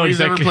just game that gonna know nobody's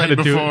exactly ever how to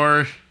played do it.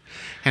 before,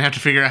 and have to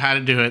figure out how to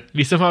do it.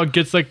 He somehow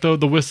gets like the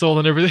whistle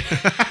and everything.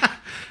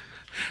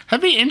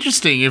 That'd be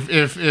interesting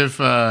if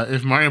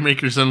Mario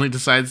Maker suddenly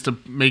decides to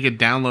make a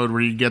download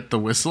where you get the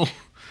whistle,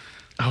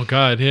 Oh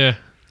god, yeah.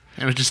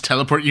 and it would just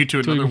teleport you to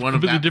another one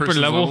of Completely that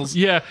person's levels.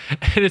 Yeah,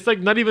 and it's like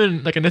not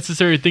even like a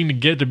necessary thing to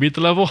get to beat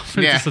the level. It's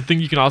Yeah. just a thing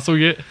you can also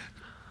get.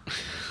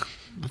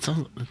 That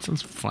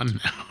sounds fun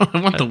now. I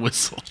want the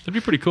whistle. That'd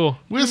be pretty cool.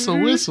 Whistle.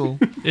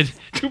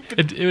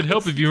 It would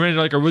help if you ran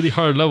like a really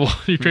hard level.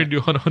 You try to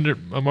do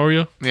 100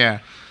 Mario. Yeah.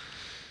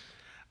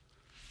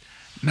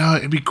 No,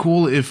 it'd be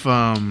cool if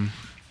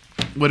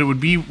what it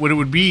would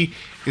be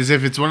is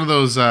if it's one of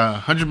those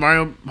 100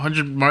 Mario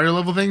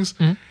level things,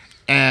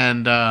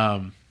 and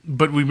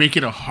but we make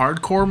it a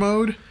hardcore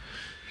mode,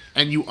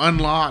 and you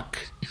unlock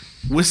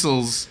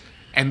whistles,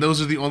 and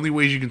those are the only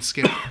ways you can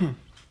skip.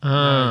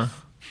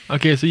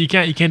 Okay, so you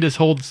can't just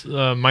hold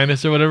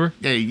minus or whatever.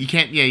 Yeah, you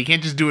can't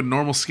just do a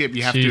normal skip.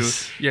 You have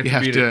Jeez.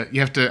 to you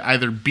have to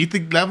either beat the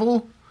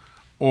level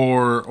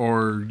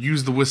or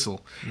use the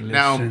whistle.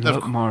 Listen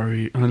up,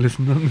 Mario.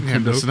 Listen up, Nintendo. Yeah,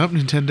 listen up,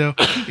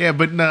 Nintendo. Yeah,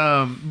 but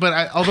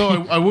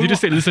although I would Did you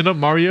just say listen up,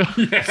 Mario?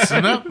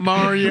 listen up,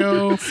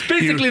 Mario. It's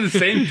basically the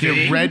same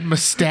thing. You red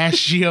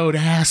mustachioed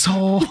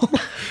asshole.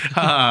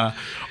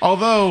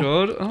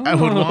 Although I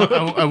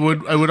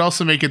would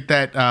also make it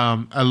that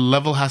a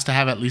level has to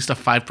have at least a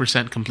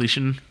 5%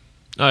 completion.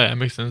 Oh yeah,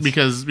 makes sense.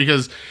 Because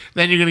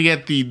then you're gonna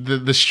get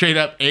the straight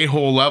up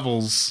a-hole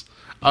levels.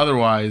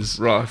 Otherwise,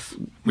 Ross.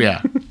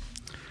 yeah.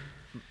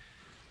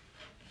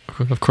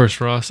 Of course,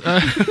 Ross.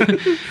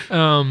 There's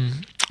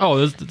one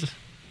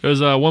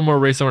more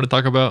race I want to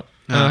talk about.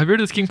 Have you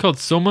heard of this game called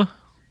Soma?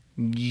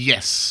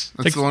 Yes,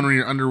 that's Like- the one where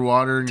you're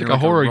underwater. And it's you're like a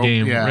horror rope.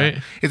 game, Yeah. right?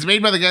 It's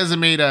made by the guys that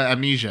made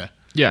Amnesia.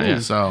 Yeah.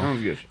 So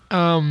Sounds good.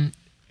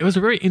 It was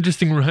a very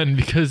interesting run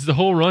because the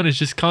whole run is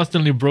just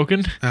constantly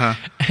broken,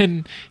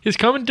 and his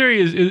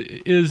commentary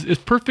is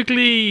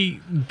perfectly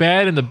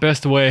bad in the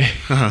best way.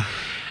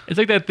 It's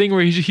like that thing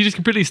where he's just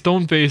completely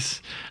stone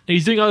faced and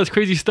he's doing all this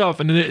crazy stuff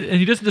and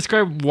he doesn't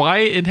describe why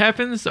it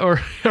happens or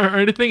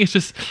anything. It's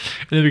just,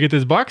 and then we get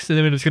this box and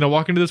then I'm just gonna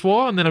walk into this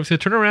wall and then I'm just gonna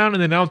turn around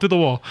and then now I'm through the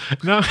wall.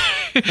 Now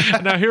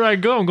here I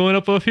go. I'm going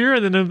up here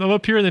and then I'm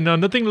up here and then now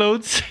nothing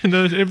loads and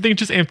then everything's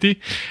just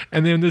empty.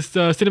 And then this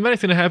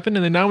cinematic's gonna happen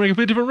and then now I'm in a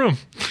completely different room.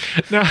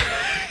 Now,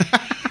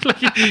 like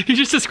he's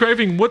just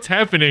describing what's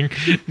happening,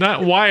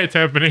 not why it's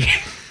happening.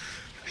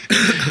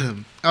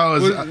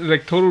 Oh,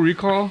 Like Total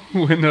Recall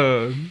when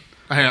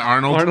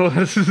Arnold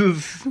has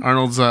his...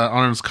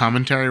 Arnold's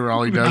commentary where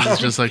all he does is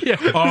just like,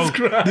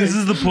 This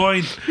is the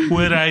point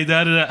where I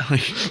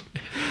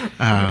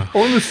I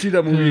want to see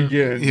that movie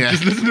again. Yeah.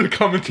 Just listen to the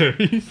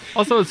commentary.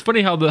 Also, it's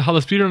funny how the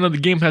speedrun of the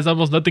game has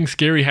almost nothing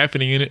scary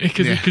happening in it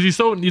because Yeah. he's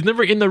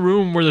never in the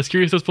room where the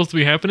scary stuff's supposed to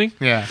be happening.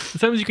 yeah.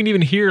 Sometimes you can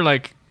even hear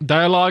like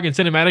dialogue and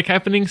cinematic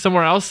happening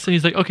somewhere else, and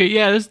he's like, "Okay,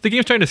 yeah, the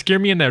game's trying to scare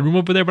me in that room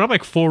over there, but I'm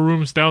like 4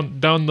 rooms down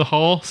the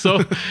hall, so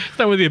it's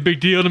not really a big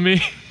deal to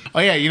me." Oh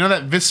yeah, you know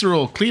that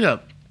visceral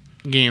cleanup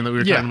game that we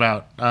were talking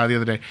about the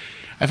other day?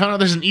 I found out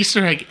there's an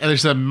Easter egg.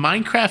 There's a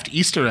Minecraft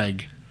Easter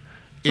egg.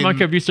 I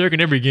kept Easter egg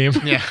in every game.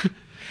 Yeah.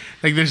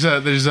 Like there's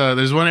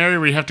one area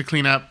where you have to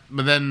clean up,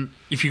 but then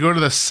if you go to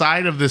the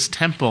side of this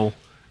temple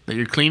that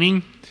you're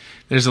cleaning,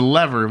 there's a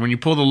lever. When you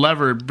pull the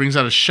lever, it brings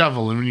out a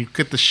shovel, and when you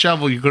get the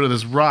shovel, you go to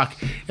this rock,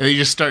 and then you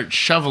just start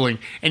shoveling.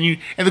 And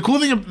the cool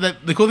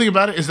thing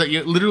about it is that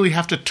you literally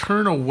have to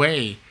turn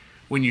away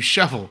when you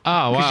shovel.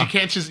 Oh, wow.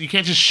 Because you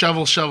can't just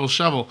shovel.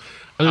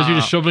 Otherwise, you're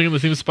just shoveling in the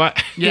same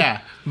spot.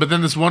 Yeah, but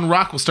then this one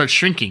rock will start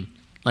shrinking,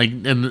 like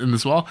in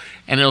this wall,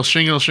 and it'll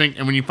shrink,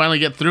 and when you finally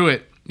get through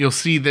it, you'll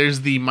see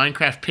there's the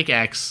Minecraft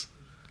pickaxe,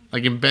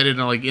 like embedded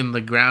in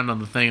the ground on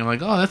the thing. I'm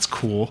like, oh, that's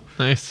cool.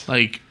 Nice.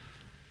 Like,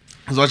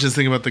 I was watching this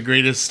thing about the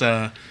greatest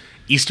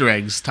Easter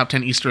eggs, top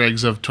 10 Easter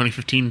eggs of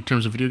 2015 in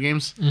terms of video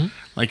games. Mm-hmm.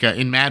 Like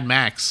in Mad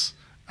Max,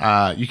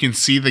 you can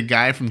see the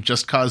guy from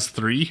Just Cause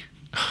 3.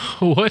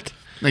 What?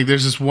 Like,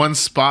 there's this one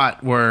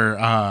spot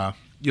where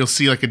you'll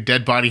see like a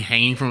dead body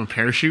hanging from a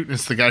parachute, and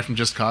it's the guy from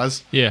Just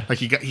Cause. Yeah. Like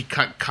he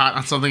got caught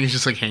on something. He's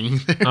just like hanging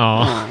there.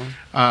 Oh.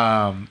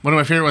 One of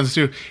my favorite ones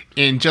too.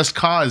 In Just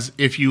Cause,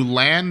 if you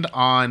land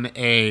on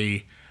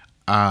a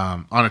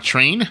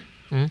train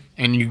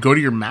and you go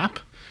to your map,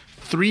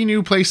 3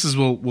 new places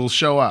will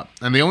show up,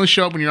 and they only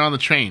show up when you're on the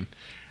train.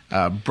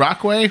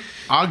 Brockway,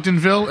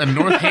 Ogdenville, and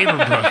North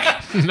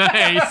Haverbrook.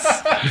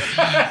 Nice.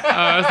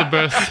 That's the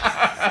best.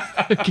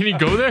 Can you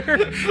go there?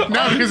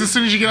 No, because as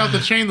soon as you get off the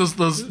train, those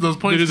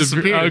points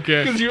disappear.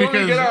 Okay. Because you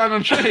only get out on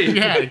a train.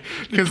 Yeah,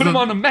 Put them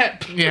on the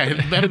map.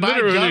 Yeah, by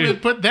God,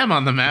 it put them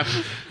on the map.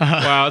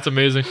 Wow, that's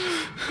amazing.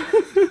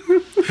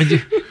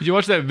 Did you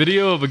watch that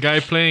video of a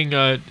guy playing?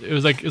 It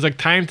was like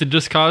Time to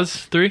Just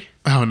Cause 3.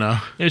 Oh no!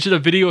 And it's just a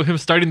video of him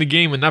starting the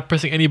game and not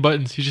pressing any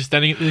buttons. He's just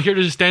standing. The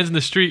character just stands in the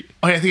street.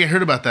 Oh yeah, I think I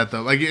heard about that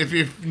though. Like if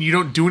you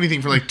don't do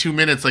anything for like 2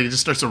 minutes, like it just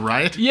starts a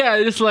riot. Yeah,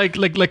 it's like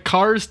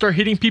cars start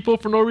hitting people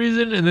for no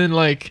reason, and then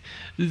like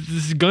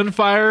this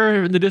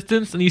gunfire in the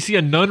distance, and you see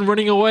a nun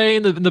running away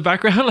in the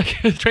background, like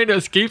trying to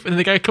escape, and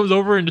the guy comes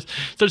over and just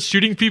starts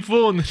shooting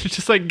people, and it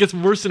just like gets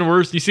worse and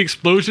worse. You see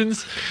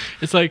explosions.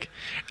 It's like,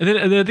 and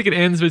then I think it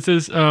ends. But it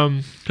says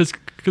because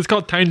it's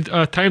called Time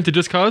to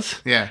Just Cause.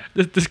 Yeah.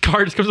 This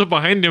car just comes up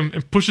behind him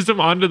and pushes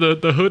him onto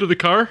the hood of the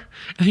car,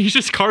 and he's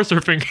just car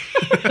surfing.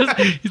 He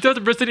doesn't have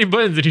to press any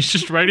buttons, and he's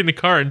just riding the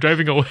car and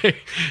driving away.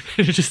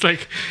 And it's just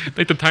like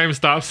the time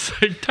stops.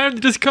 Like, Time to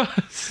Just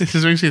Cause. This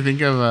just makes me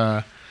think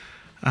of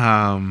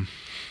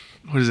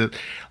what is it?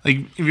 Like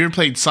if you ever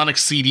played Sonic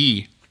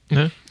CD,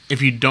 Huh?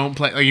 if you don't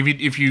play, like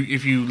if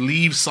you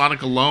leave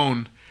Sonic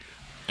alone,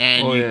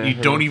 and you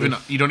don't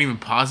even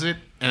pause it.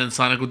 And then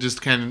Sonic will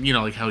just kind of,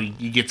 like how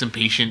he gets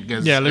impatient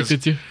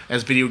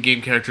as video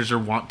game characters are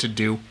wont to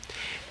do.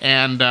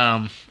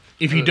 And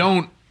if you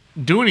don't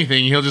do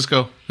anything, he'll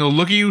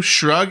look at you,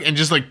 shrug, and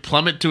just like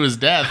plummet to his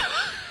death.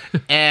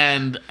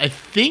 And I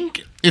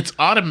think it's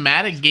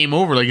automatic game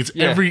over. Like it's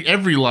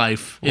every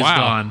life is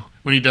gone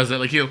when he does that.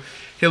 Like he'll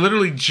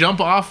literally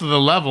jump off of the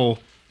level,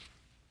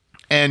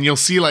 and you'll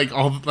see like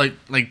all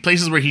like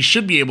places where he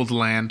should be able to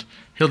land.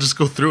 He'll just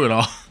go through it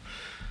all.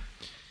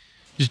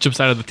 Just jumps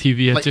out of the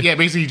TV. Yeah,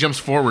 basically he jumps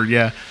forward.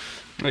 Yeah.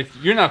 Like,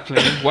 you're not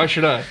playing. Why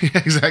should I? Yeah,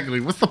 exactly.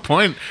 What's the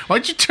point?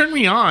 Why'd you turn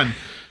me on?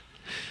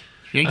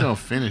 You ain't gonna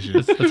finish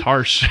it. That's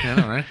harsh. Yeah, I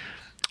know, right?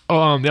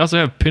 Oh, they also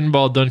have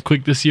pinball done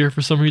quick this year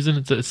for some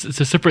reason. It's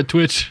a separate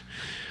Twitch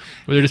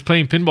where they're just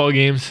playing pinball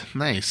games.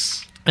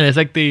 Nice. And it's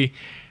like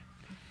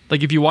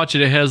like if you watch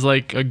it, it has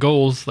like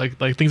goals, like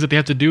things that they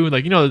have to do.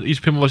 Like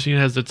each pinball machine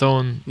has its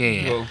own.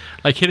 Yeah. Well,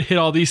 Like hit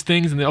all these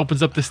things, and it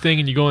opens up this thing,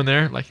 and you go in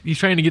there. Like he's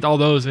trying to get all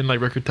those in like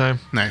record time.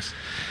 Nice.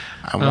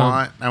 I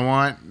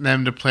want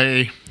them to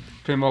play.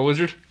 Pinball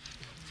Wizard?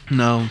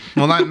 No,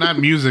 well, not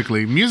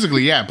musically.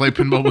 Musically, yeah, play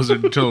Pinball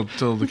Wizard until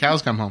the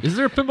cows come home. Is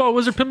there a pinball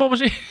wizard pinball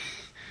machine?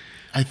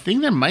 I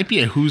think there might be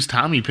a Who's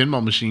Tommy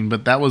pinball machine,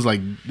 but that was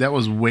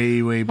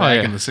way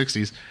back in the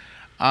 '60s.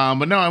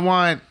 But no, I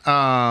want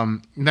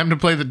them to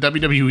play the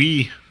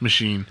WWE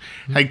machine.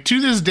 Like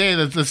to this day,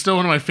 that's still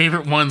one of my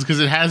favorite ones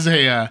because it has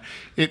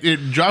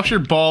it drops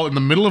your ball in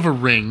the middle of a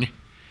ring.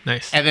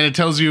 Nice. And then it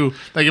tells you,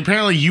 like,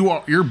 apparently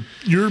your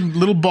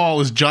little ball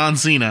is John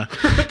Cena.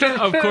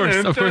 Of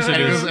course it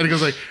is. And it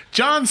goes like,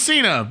 John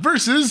Cena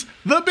versus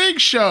The Big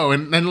Show.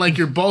 And then, like,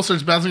 your ball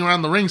starts bouncing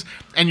around the rings.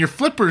 And your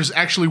flippers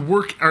actually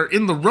are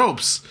in the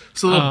ropes.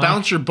 So they'll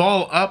bounce your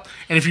ball up.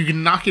 And if you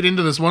can knock it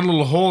into this one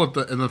little hole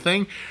in the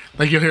thing,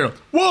 like, you'll hear,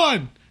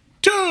 1,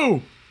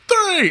 2,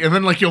 3, and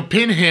then like you'll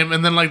pin him,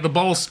 and then like the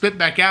ball will spit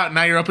back out, and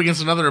now you're up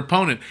against another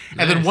opponent.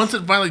 And then once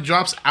it finally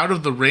drops out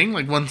of the ring,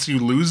 like once you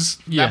lose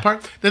that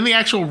part, then the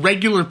actual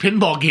regular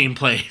pinball game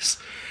plays.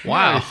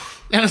 Wow.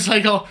 And it's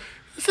like, oh,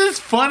 this is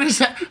fun as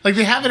that. Like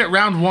they have it at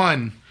round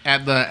 1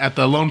 at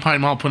the Lone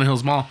Pine Mall, Puente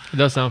Hills Mall. It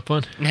does sound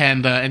fun.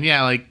 And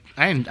yeah, like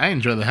I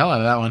enjoy the hell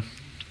out of that one.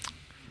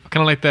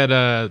 Kind of like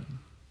that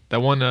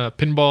one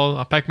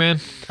pinball Pac-Man.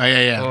 Oh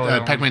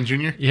yeah. Pac-Man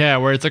Jr. Yeah,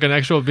 where it's like an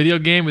actual video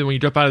game, and when you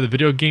drop out of the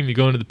video game, you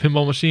go into the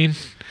pinball machine.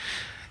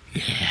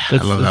 Yeah, I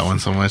love that one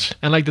so much.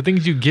 And like the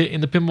things you get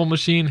in the pinball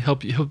machine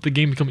help the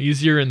game become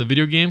easier in the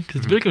video game,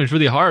 because the video game is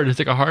really hard. It's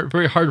like a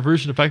very hard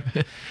version of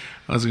Pac-Man.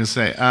 I was gonna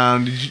say,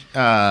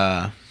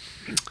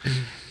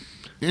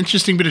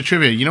 interesting bit of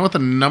trivia. You know what the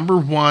number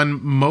 1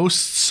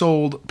 most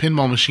sold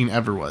pinball machine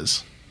ever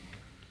was?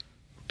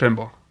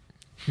 Pinball.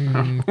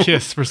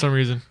 Kiss for some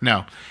reason.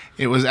 No,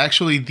 it was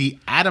actually the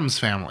Addams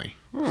Family.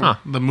 Huh.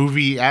 The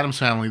movie Addams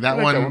Family. That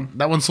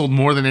like one sold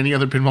more than any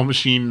other pinball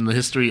machine in the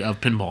history of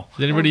pinball.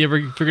 Did anybody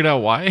ever figure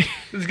out why?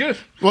 It's good.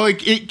 Well,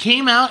 it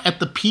came out at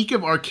the peak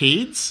of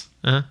arcades.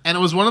 Uh-huh. And it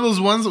was one of those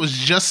ones that was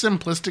just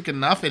simplistic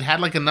enough. It had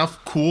like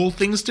enough cool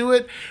things to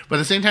it, but at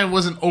the same time, it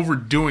wasn't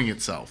overdoing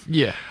itself.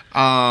 Yeah.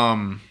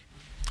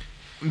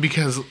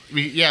 Because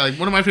like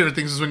one of my favorite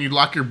things is when you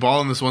lock your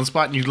ball in this one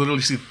spot and you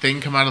literally see the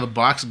thing come out of the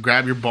box,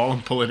 grab your ball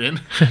and pull it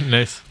in.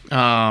 Nice.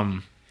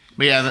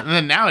 But yeah, and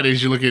then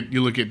nowadays you look at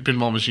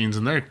pinball machines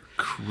and they're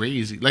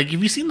crazy. Like,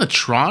 have you seen the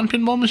Tron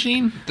pinball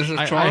machine? There's a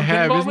I Tron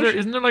have. pinball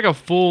Isn't there like a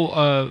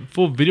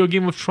full video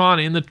game of Tron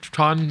in the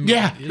Tron?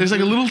 Yeah, there's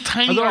like a little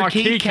tiny little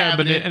arcade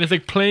cabinet. and it's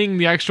like playing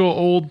the actual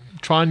old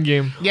Tron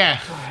game. Yeah,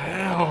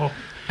 Wow.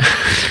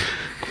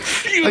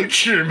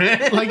 future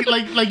man. Like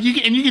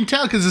you can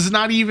tell because it's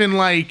not even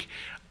like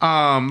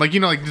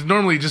there's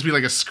normally just be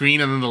like a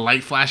screen and then the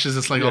light flashes.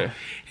 It's like, Yeah. oh,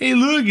 hey,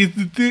 look, it's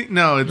the thing.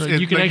 No, it's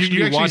You can like, actually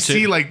you actually watch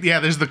see it. like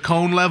there's the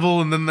cone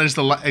level and then there's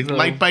the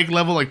light bike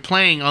level like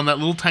playing on that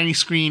little tiny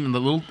screen in the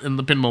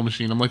pinball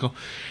machine. I'm like, oh,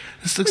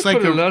 this looks like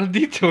Put a lot of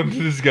detail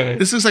into this guy.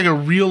 this looks like a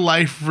real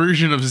life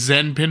version of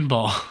Zen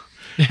pinball.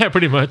 Yeah,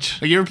 pretty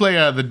much. Like, you ever play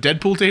the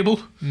Deadpool table?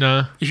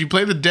 No. If you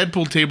play the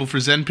Deadpool table for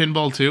Zen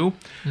Pinball 2,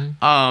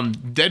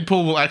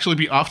 Deadpool will actually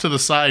be off to the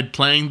side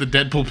playing the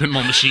Deadpool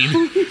pinball machine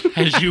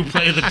as you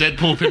play the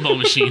Deadpool pinball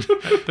machine.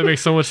 That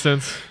makes so much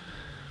sense.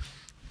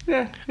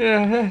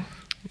 Yeah.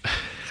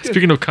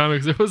 Speaking of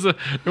comics, there was a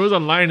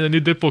line in the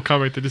new Deadpool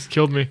comic that just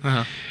killed me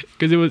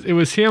because it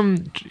was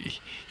him.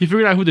 He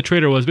figured out who the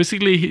traitor was.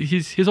 Basically,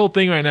 his whole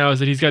thing right now is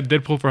that he's got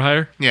Deadpool for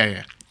hire.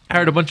 Yeah.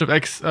 Hired a bunch of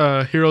ex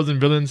heroes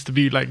and villains to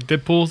be like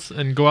Deadpools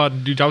and go out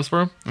and do jobs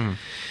for him.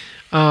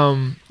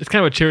 It's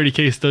kind of a charity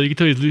case though. You can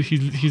tell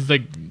he's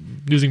like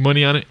losing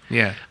money on it.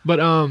 Yeah. But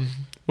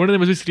one of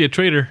them was basically a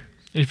traitor,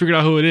 and he figured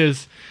out who it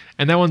is.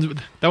 And that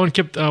one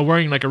kept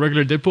wearing like a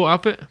regular Deadpool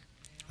outfit.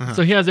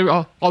 So he has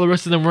all the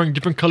rest of them wearing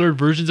different colored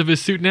versions of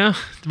his suit now.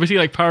 Basically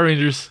like Power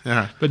Rangers,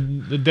 but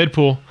the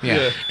Deadpool.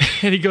 Yeah.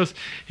 And he goes,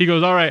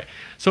 all right.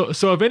 So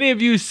if any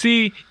of you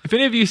see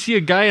a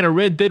guy in a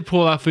red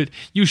Deadpool outfit,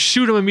 you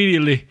shoot him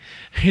immediately.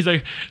 He's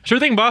like, sure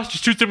thing, boss.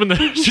 Just shoots him in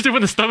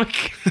the stomach.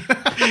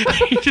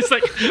 He's just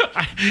like,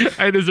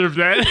 I deserve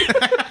that.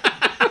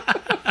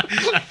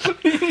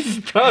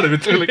 He's proud of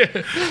it too.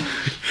 Like,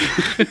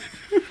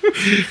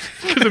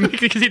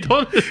 Because he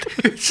told me.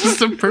 It's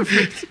just a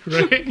perfect,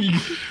 Right?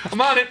 I'm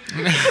on it.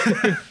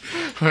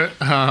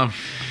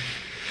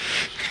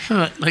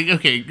 but, like,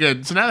 okay,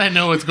 good. So now that I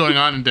know what's going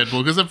on in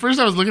Deadpool, because at first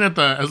I was looking at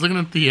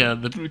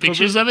the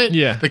pictures of it,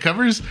 Yeah. the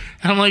covers,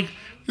 and I'm like,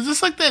 is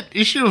this like that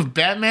issue of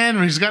Batman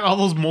where he's got all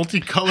those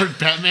multicolored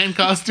Batman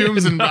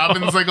costumes and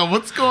Robin's like, oh,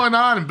 what's going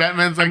on? And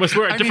Batman's like, I must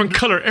wear a different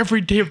color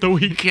every day of the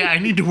week. Yeah, I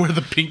need to wear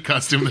the pink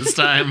costume this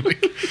time.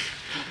 Like,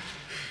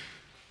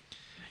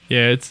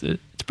 Yeah, it's a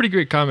pretty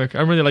great comic.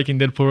 I'm really liking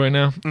Deadpool right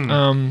now.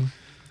 I'm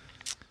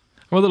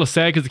a little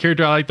sad because the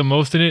character I like the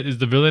most in it is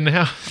the villain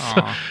now.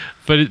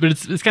 But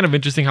it's kind of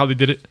interesting how they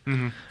did it.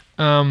 And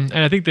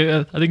I think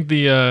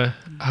the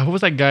what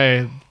was that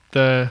guy,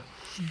 the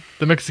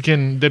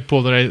Mexican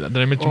Deadpool that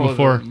I mentioned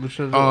before?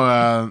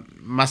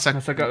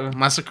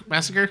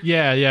 Massacre?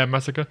 Yeah,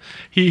 Massacre.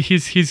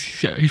 He's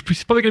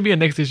probably gonna be in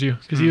next issue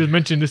because he was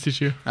mentioned in this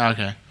issue.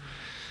 Okay.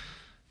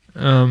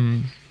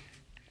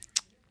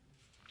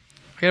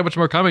 I got a bunch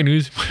more comic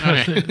news.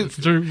 Okay.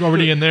 Since we're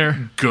already in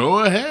there. Go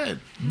ahead.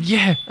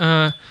 Yeah.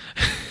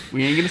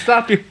 We ain't gonna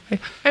stop you. I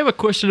have a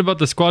question about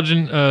the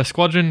Squadron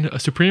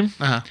Supreme.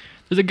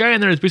 There's a guy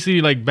in there that's basically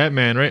like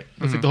Batman, right?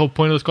 That's like the whole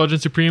point of the Squadron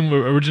Supreme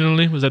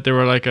originally was that they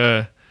were like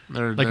an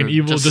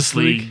evil Justice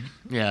League.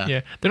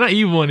 Yeah. They're not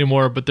evil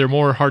anymore, but they're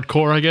more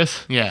hardcore, I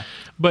guess. Yeah.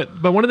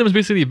 But one of them is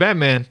basically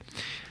Batman.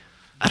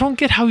 I don't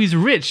get how he's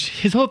rich.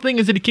 His whole thing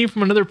is that he came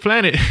from another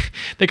planet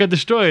that got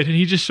destroyed, and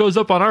he just shows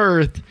up on our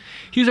Earth.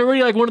 He's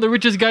already like one of the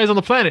richest guys on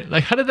the planet.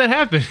 Like, how did that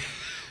happen?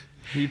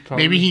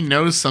 Maybe he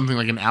knows something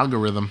like an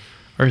algorithm.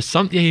 Or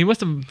something. Yeah, he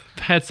must have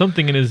had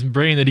something in his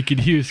brain that he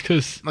could use.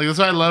 Cause Like, that's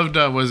what I loved.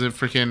 Was it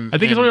freaking? I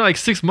think it's only like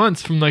 6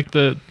 months from like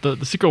the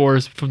Secret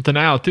Wars from to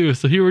now too.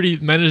 So he already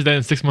managed that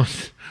in 6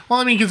 months. Well,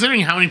 I mean,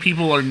 considering how many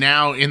people are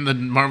now in the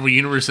Marvel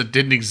Universe that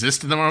didn't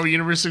exist in the Marvel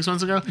Universe 6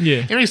 months ago,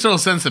 Yeah. it makes total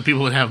sense that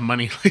people would have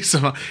money. Like,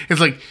 somehow.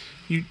 It's like,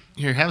 you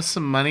here, have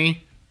some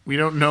money. We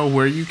don't know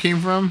where you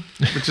came from,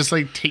 but just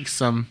like take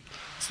some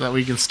so that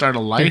we can start a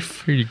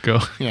life. Here you go.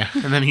 Yeah,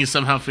 and then he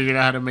somehow figured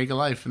out how to make a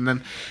life. And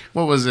then,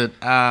 what was it?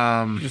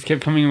 Just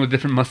kept coming in with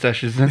different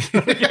mustaches. And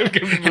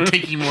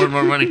taking more and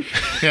more money.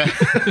 Yeah.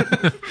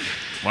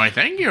 Why,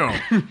 thank you.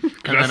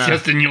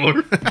 Gracias,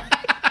 senor.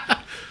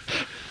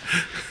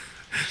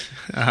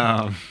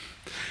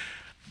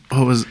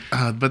 What was?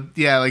 But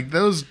yeah, like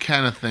those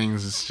kind of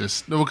things. It's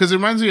just because it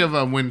reminds me of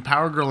when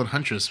Power Girl and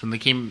Huntress when they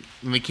came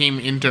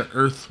into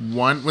Earth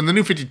 1 when the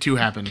New 52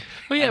 happened.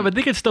 Oh yeah, but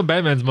they could steal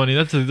Batman's money.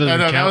 That doesn't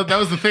count. That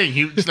was the thing.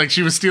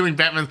 She was stealing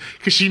Batman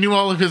because she knew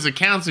all of his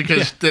accounts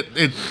because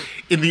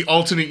in the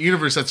alternate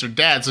universe that's her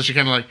dad. So she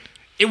kind of like.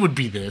 It would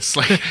be this,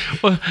 like.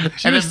 Well,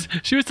 she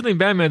was stealing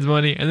Batman's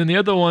money, and then the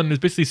other one is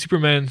basically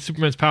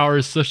Superman's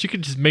powers. So she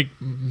could just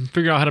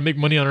figure out how to make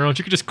money on her own.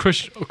 She could just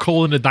crush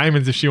coal into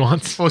diamonds if she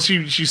wants. Well,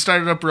 she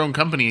started up her own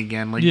company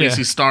again, like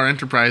basically Star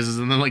Enterprises,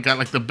 and then like got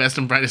like the best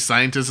and brightest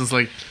scientists. And it's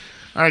like,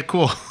 all right,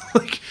 cool,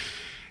 like,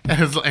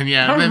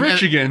 I'm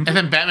rich again. And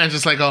then Batman's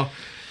just like, oh,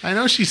 I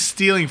know she's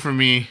stealing from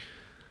me,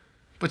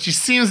 but she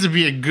seems to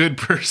be a good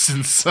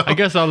person, so I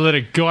guess I'll let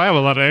it go. I have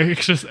a lot of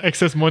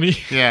excess money.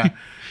 Yeah.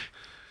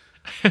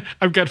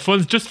 I've got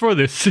funds just for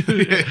this.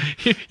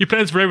 He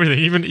plans for everything,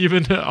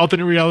 even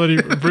alternate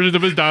reality versions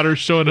of his daughter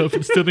showing up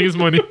and stealing his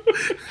money.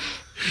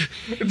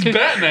 It's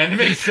Batman. It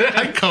makes sense.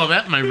 I call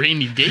that my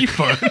rainy day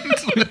fund.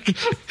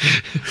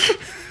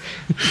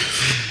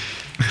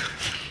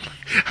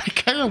 I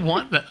kind of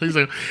want that. He's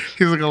like,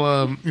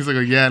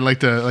 yeah, I'd like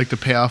to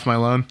pay off my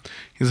loan.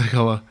 He's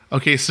like,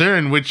 okay, sir,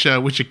 and which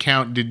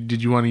account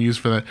did you want to use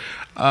for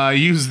that?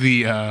 Use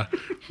the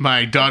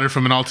my daughter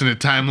from an alternate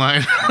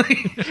timeline.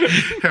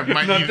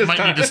 might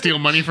need to steal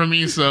money from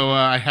me, so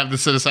I have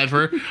this set aside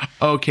for her.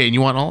 Okay, and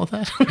you want all of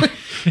that?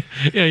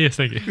 Yeah, yes,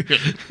 thank you.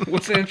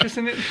 What's the interest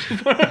in it?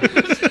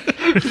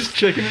 Just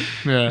checking it.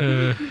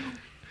 Yeah.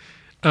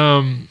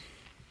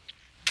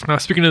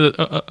 Speaking of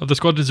the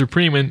Squadron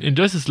Supreme in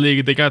Justice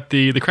League, they got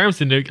the Crime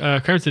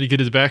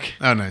Syndicate is back.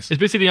 Oh, nice. It's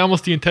basically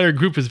almost the entire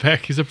group is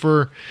back except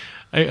for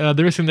they're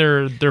missing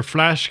their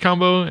Flash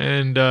combo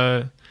and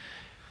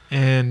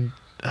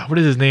what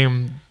is his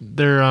name?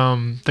 Their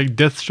like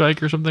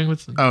Deathstrike or something.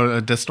 What's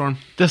Deathstorm.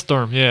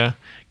 Deathstorm? Yeah,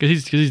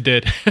 because he's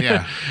dead.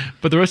 Yeah.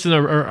 But the rest of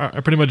them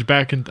are pretty much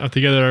back and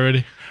together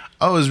already.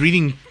 Oh, I was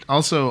reading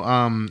also.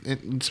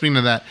 Speaking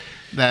of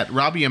that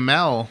Robbie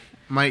Amell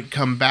might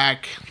come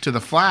back to the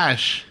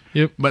Flash.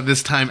 Yep. But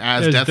this time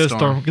as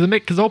Deathstorm.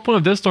 Because the whole point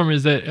of Deathstorm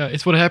is that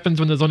it's what happens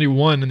when there's only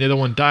one and the other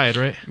one died,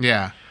 right?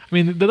 Yeah. I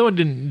mean, the other one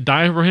didn't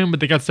die for him, but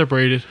they got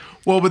separated.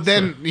 Well, but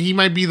then he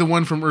might be the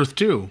one from Earth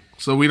 2.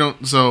 So we don't.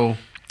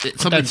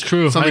 That's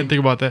true. I didn't think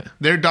about that.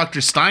 Their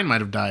Dr. Stein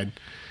might have died.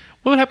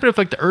 What would happen if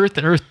like the Earth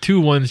and Earth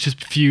 2 ones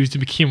just fused and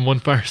became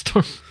one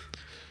Firestorm?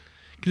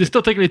 Because it's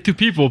still technically two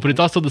people, but it's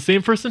also the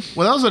same person?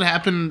 Well, that was what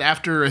happened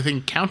after, I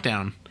think,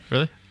 Countdown.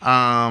 Really?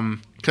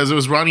 Because it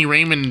was Ronnie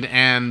Raymond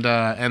and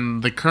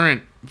the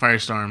current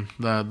Firestorm,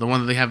 the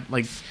one that they have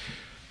like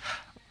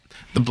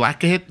the black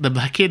kid,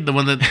 the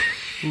one that.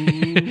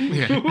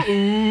 Yeah.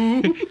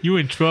 You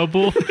in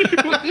trouble?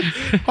 Well,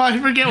 I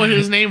forget what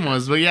his name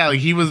was, but yeah, like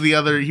he was the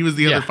other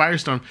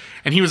Firestorm,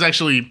 and he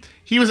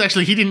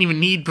didn't even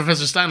need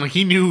Professor Stein. Like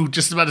he knew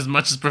just about as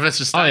much as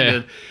Professor Stein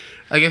did.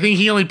 Like I think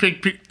he only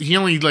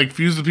like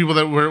fused with people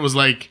where it was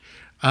like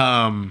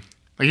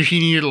if he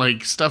needed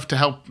like stuff to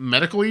help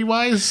medically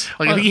wise.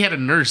 Like I think he had a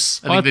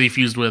nurse that he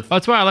fused with.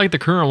 That's why I like the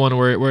current one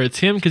where it's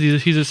him because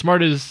he's as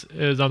smart as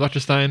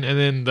Dr. Stein, and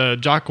then the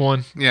jock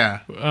one,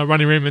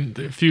 Ronnie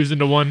Raymond fused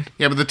into one.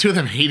 Yeah, but the two of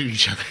them hated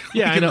each other.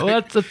 Yeah, I know.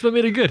 Well, that's what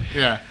made it good.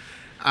 Yeah.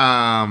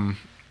 But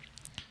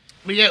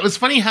yeah, it was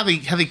funny how they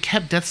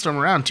kept Deathstorm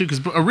around too,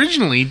 because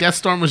originally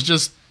Deathstorm was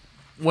just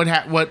what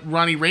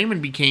Ronnie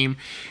Raymond became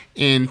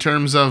in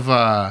terms of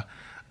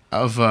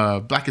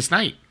Blackest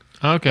Night.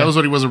 Okay, that was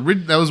what he was.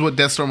 That was what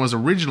Deathstorm was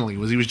originally.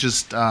 He was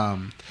just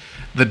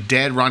the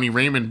dead Ronnie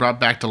Raymond brought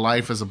back to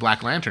life as a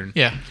Black Lantern.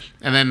 Yeah,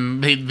 and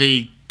then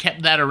they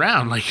kept that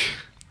around. Like,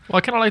 well,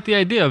 I kind of like the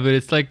idea of it.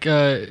 It's like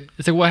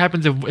what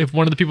happens if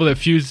one of the people that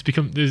fused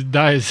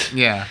dies.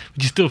 Yeah,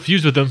 but you still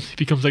fuse with them. He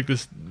becomes like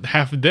this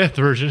half death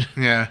version.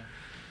 Yeah.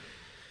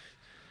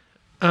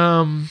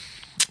 I've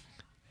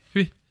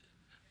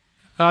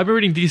been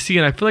reading DC,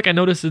 and I feel like I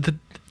noticed that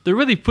they're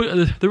really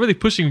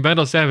pushing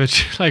Vandal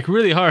Savage like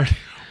really hard.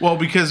 Well,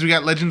 because we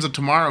got Legends of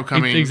Tomorrow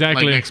coming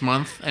like next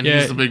month, and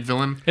he's the big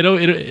villain.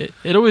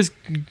 It always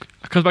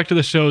comes back to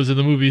the shows and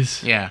the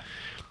movies. Yeah.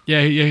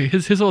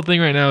 His whole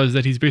thing right now is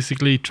that he's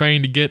basically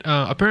trying to get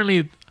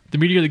apparently the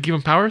meteor that gave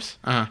him powers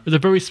is a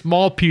very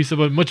small piece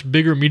of a much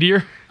bigger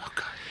meteor. Oh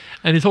God.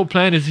 And his whole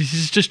plan is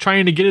he's just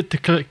trying to get it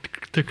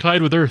to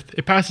collide with Earth.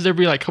 It passes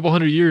every like couple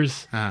hundred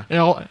years,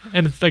 and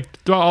it's like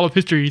throughout all of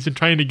history he's been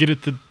trying to get it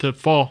to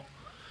fall.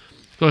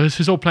 So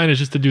his whole plan is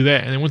just to do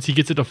that, and then once he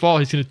gets it to fall,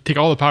 he's going to take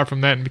all the power from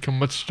that and become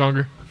much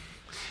stronger.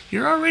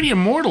 You're already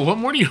immortal. What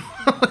more do you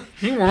want?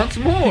 He wants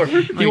more.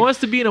 He wants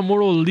to be an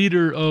immortal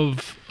leader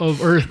of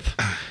Earth.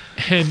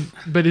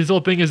 But his whole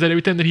thing is that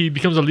every time that he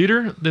becomes a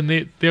leader, then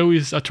they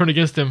always turn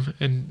against him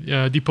and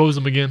depose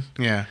him again.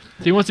 Yeah.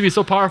 So he wants to be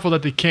so powerful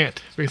that they can't,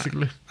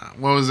 basically.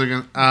 What was it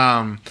going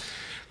that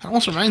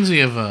almost reminds me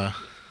of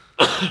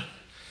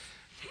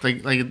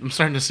like I'm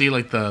starting to see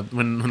like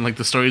when like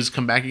the stories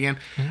come back again.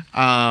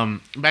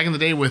 Mm-hmm. Back in the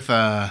day with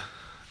I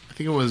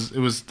think it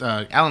was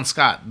Alan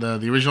Scott,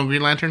 the original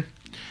Green Lantern.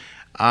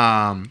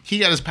 He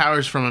got his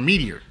powers from a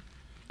meteor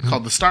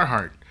called the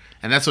Starheart,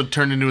 and that's what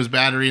turned into his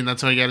battery, and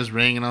that's how he got his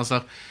ring and all that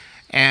stuff.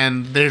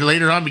 And there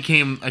later on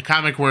became a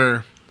comic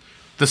where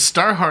the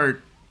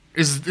Starheart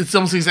it's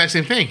almost the exact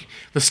same thing.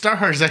 The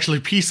Starheart is actually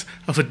a piece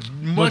of a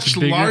much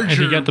larger. And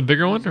he got the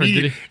bigger one, or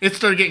did he? It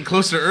started getting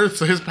closer to Earth,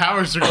 so his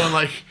powers are going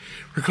like.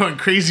 We're going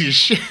crazy as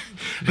shit.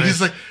 Nice.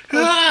 He's like,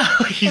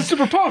 he's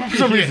super powerful for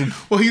some reason.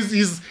 Well,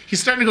 he's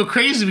starting to go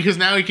crazy because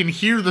now he can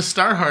hear the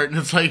Starheart, and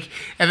it's like,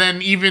 and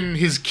then even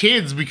his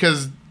kids,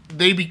 because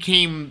they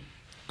became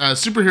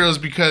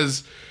superheroes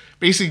because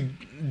basically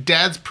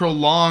Dad's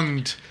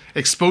prolonged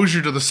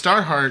exposure to the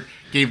Starheart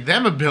gave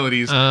them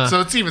abilities. So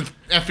it's even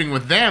effing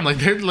with them. Like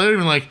they're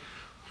literally like,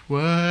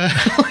 what?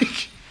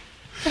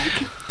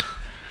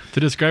 To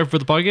describe for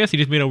the podcast, he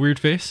just made a weird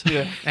face.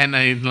 Yeah. And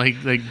I like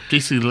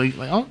basically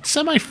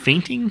semi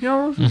fainting. Yeah,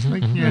 I was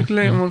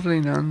almost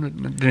laying down,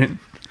 but then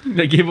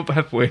I gave up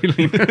halfway.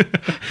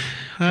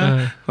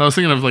 I was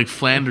thinking of like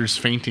Flanders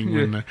fainting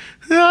when no,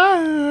 he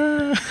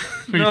I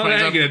finds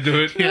ain't out, gonna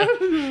do it.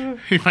 yeah,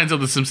 he finds out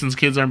the Simpsons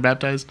kids aren't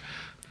baptized.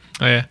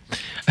 Oh yeah.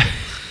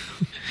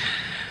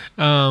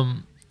 I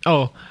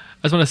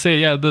just want to say,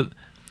 yeah, the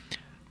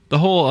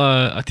whole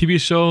TV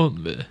show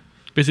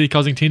basically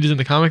causing changes in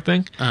the comic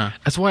thing.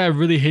 That's why I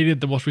really hated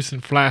the most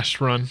recent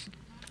Flash run.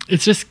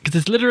 It's just because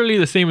it's literally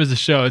the same as the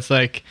show. It's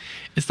like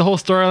it's the whole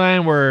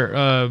storyline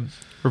where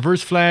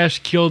Reverse Flash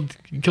killed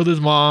his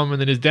mom,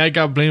 and then his dad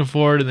got blamed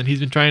for it, and then he's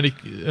been trying to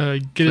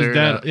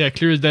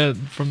clear his dad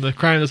from the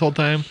crime this whole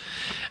time.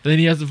 And then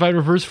he has to fight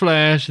Reverse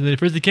Flash, and then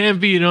first he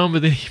can't beat him,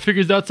 but then he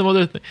figures out some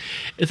other thing.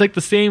 It's like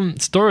the same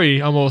story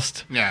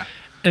almost. Yeah.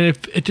 And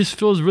it just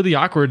feels really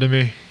awkward to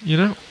me, you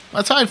know?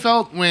 That's how I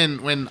felt when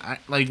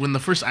the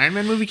first Iron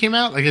Man movie came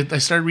out. Like I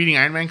started reading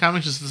Iron Man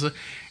comics,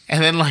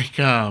 and then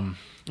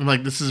I'm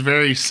like, this is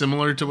very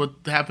similar to what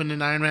happened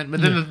in Iron Man.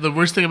 But then the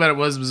worst thing about it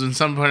was when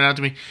someone pointed out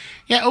to me,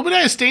 yeah,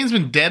 Obadiah Stane's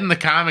been dead in the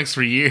comics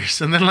for years.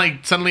 And then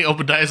like suddenly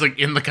Obadiah's like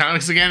in the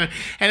comics again.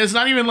 And it's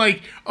not even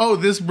like, oh,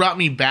 this brought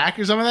me back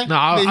or something like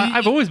that. No,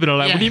 I've always been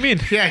alive. Yeah, what do you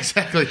mean? Yeah,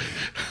 exactly.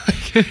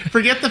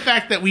 Forget the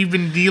fact that we've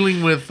been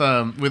dealing with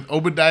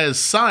Obadiah's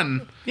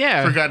son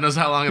for God knows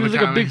how long in the He was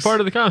comics. like a big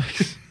part of the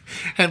comics.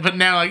 But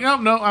now, like, oh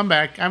no, I'm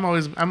back. I'm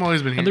always been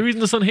here. And the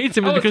reason the son hates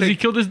him is because he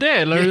killed his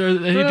dad. Or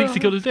he thinks he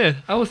killed his dad.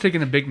 I was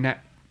taking a big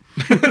nap.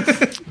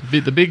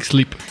 The big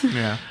sleep.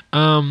 Yeah.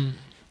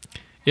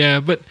 Yeah,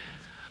 but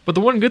the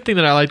one good thing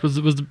that I liked was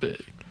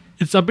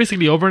it's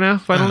basically over now.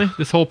 Finally,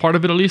 this whole part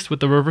of it, at least,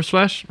 with the Reverse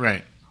Flash.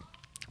 Right.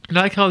 And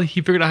I like how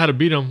he figured out how to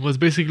beat him. Was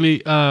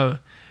basically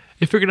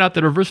he figured out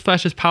that Reverse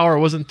Flash's power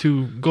wasn't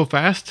to go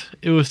fast;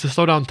 it was to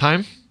slow down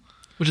time.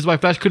 Which is why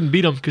Flash couldn't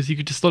beat him, because he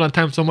could just slow down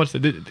time so much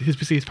that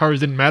his powers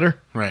didn't matter.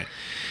 Right.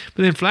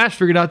 But then Flash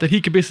figured out that he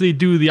could basically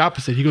do the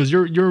opposite. He goes,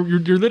 "You're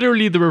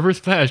literally the Reverse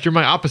Flash. You're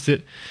my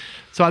opposite.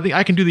 So I think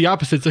I can do the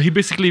opposite." So he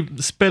basically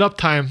sped up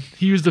time.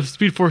 He used the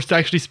Speed Force to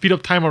actually speed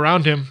up time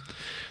around him.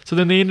 So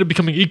then they ended up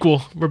becoming equal,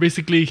 where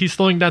basically he's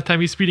slowing down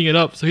time, he's speeding it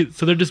up. So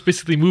they're just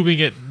basically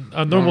moving at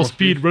a normal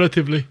speed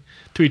relatively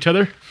to each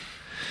other.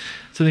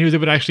 So then he was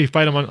able to actually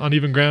fight him on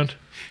even ground.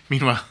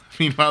 Meanwhile,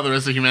 the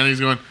rest of humanity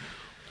is going,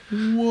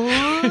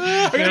 what?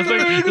 Yeah,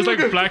 there's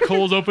like black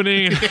holes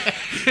opening.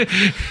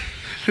 And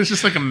It's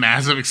just like a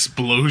massive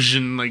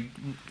explosion, like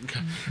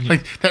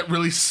that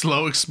really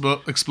slow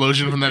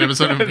explosion from that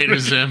episode of Invader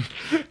Zim.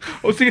 I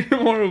was thinking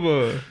more of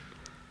a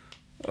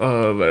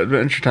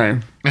Adventure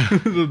Time.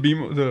 The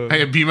beam.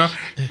 Hey, Bimo.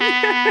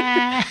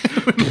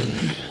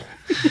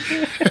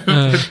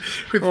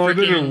 With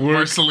freaking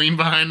Marceline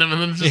behind him,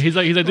 and then just he's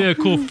like doing a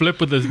cool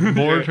flip with his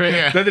board, right?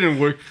 Yeah. That didn't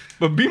work.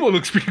 But Beemo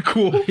looks pretty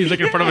cool. He's like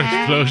in front of an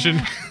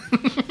explosion.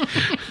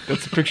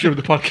 That's a picture of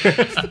the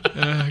podcast.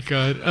 Oh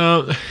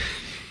god.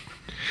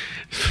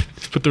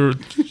 Just put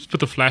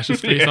the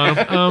Flash's face on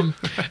him.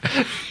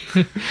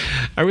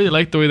 I really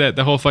liked the way that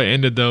the whole fight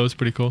ended, though. It was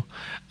pretty cool.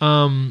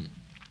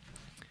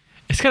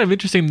 It's kind of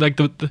interesting, like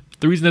the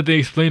reason that they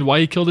explained why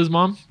he killed his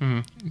mom.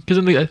 Because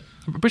I'm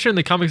pretty sure in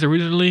the comics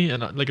originally,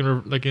 and like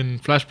in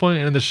Flashpoint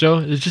and in the show,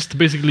 it's just to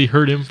basically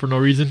hurt him for no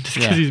reason, just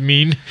because he's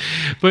mean.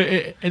 But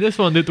in this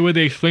one, the way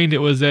they explained it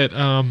was that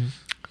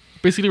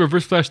basically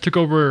Reverse Flash took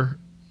over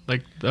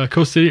like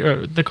Coast City,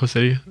 or not Coast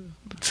City,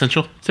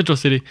 Central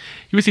City.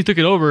 He basically took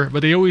it over,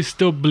 but they always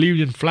still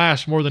believed in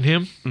Flash more than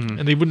him,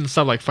 and they wouldn't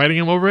stop like fighting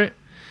him over it.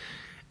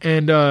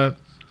 And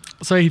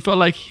so he felt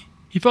like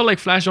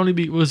Flash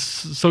only was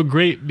so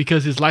great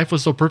because his life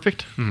was so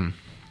perfect.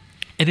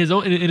 In his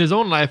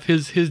own life,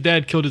 his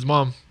dad killed his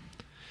mom.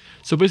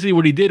 So basically,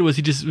 what he did was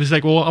he just was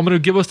like, "Well, I'm gonna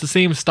give us the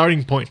same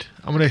starting point.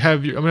 I'm gonna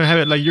have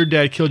it like your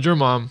dad killed your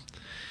mom,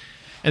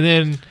 and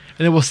then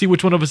we'll see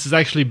which one of us is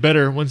actually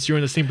better once you're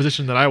in the same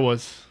position that I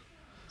was."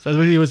 So that's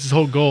basically was his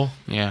whole goal.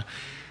 Yeah.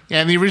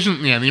 In the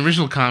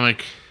original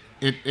comic,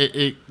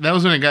 it that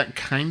was when it got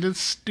kind of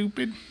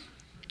stupid.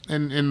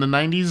 In the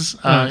 90s,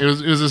 it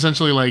was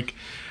essentially like,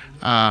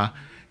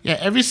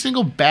 every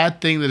single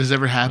bad thing that has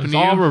ever happened to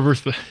you. It's all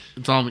reverse.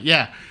 It's all,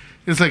 yeah.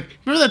 It's like,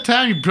 remember that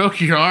time you broke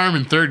your arm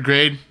in 3rd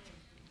grade?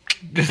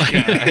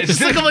 It's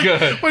just like,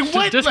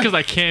 what? Just because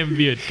I can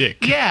be a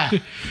dick. Yeah.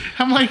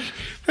 I'm like,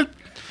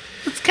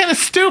 that's kind of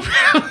stupid.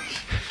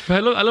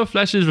 But I love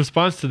Flash's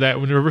response to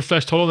that when Reverse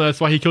Flash told him that's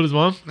why he killed his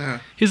mom.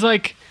 He's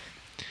like,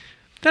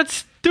 that's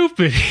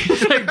stupid.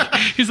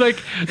 He's like,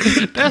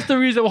 that's the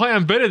reason why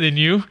I'm better than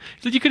you.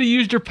 He said you could have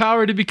used your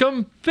power to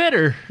become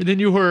better than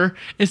you were.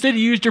 Instead,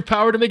 you used your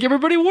power to make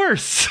everybody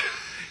worse.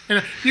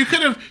 You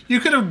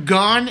could have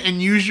gone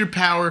and used your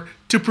power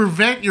to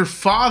prevent your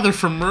father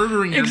from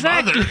murdering your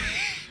mother.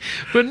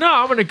 But no,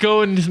 I'm gonna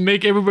go and just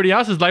make everybody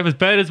else's life as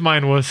bad as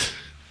mine was.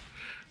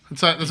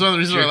 That's one of the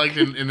reasons I liked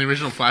in the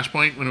original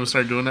Flashpoint when it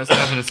started doing that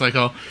stuff. And it's like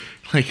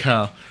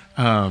how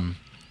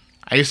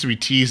I used to be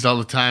teased all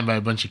the time by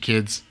a bunch of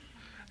kids.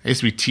 I used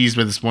to be teased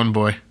by this one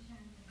boy.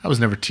 I was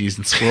never teased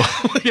in school.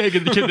 Yeah,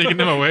 get the kid taking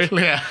them away.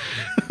 Yeah.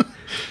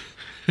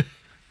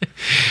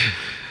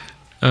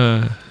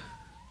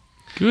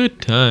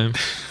 Good times.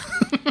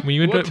 When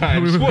you What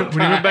times? when What you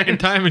went back in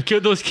times? time and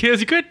killed those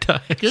kids, good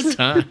times. Good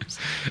times.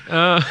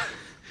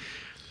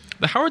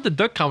 The Howard the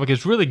Duck comic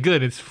is really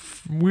good. It's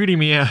weirding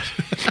me out.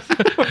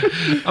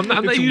 I'm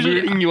not It's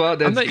usually weirding you out.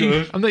 That's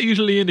good. I'm not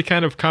usually into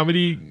kind of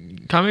comedy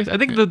comics. I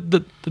think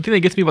the thing that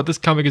gets me about this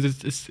comic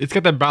is it's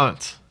got that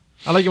balance.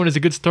 I like it when it's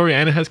a good story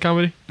and it has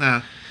comedy.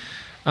 Nah.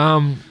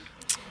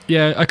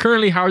 Yeah.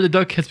 Currently, Howard the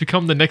Duck has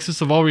become the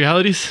nexus of all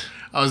realities.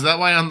 Oh, is that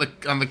why on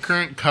the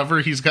current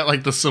cover he's got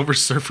like the Silver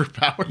Surfer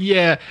power?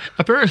 Yeah,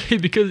 apparently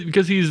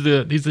because he's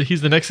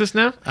the Nexus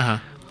now. Uh-huh.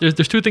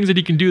 There's two things that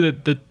he can do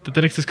that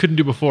the Nexus couldn't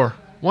do before.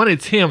 One,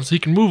 it's him, so he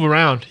can move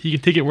around. He can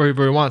take it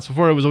wherever he wants.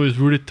 Before, it was always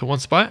rooted to one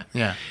spot.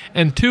 Yeah.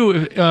 And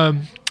two,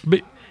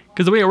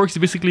 because the way it works is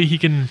basically he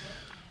can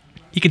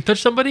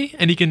touch somebody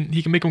and he can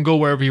make them go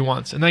wherever he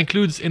wants, and that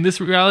includes in this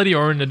reality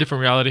or in a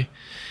different reality.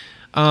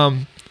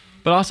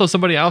 But also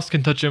somebody else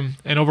can touch him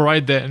and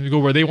override that and go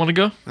where they want to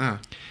go. Uh-huh.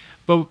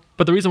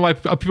 But the reason why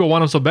people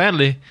want him so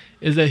badly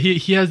is that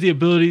he has the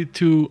ability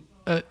to.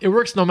 It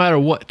works no matter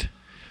what.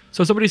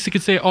 So somebody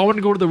could say, "Oh, I want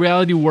to go to the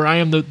reality where I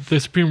am the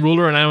supreme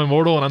ruler and I am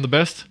immortal and I'm the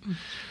best."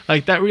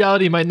 Like that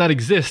reality might not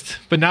exist,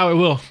 but now it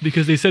will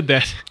because they said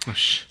that. Oh,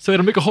 So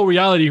it'll make a whole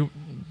reality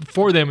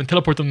for them and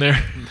teleport them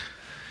there.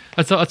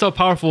 That's how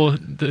powerful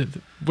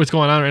what's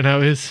going on right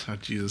now is. Oh,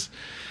 Jesus.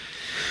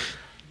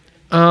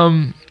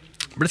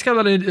 But it's got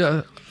a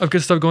lot of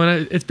good stuff going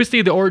on. It's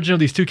basically the origin of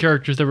these two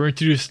characters that were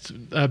introduced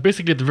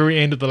basically at the very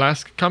end of the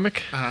last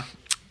comic. Uh-huh.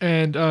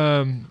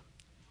 And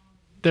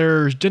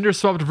there's gender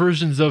swapped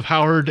versions of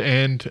Howard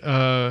and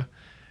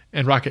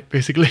Rocket,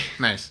 basically.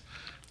 Nice.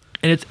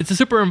 And it's a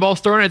super involved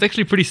story. And it's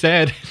actually pretty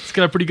sad. It's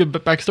got a pretty good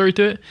backstory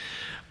to it.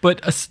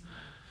 But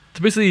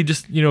to basically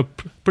just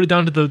put it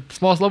down to the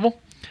smallest level,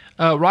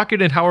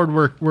 Rocket and Howard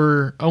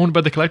were owned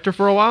by the Collector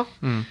for a while.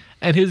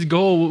 And his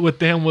goal with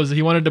them was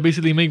he wanted to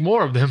basically make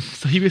more of them.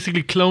 So he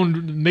basically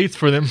cloned mates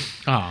for them.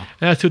 Oh.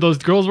 And that's who those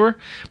girls were.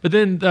 But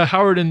then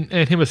Howard and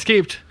him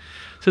escaped.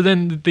 So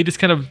then they just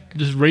kind of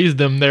just raised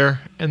them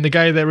there. And the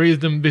guy that raised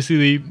them,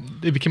 basically,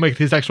 they became like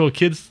his actual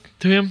kids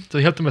to him. So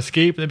he helped them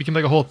escape. And they became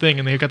like a whole thing.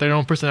 And they got their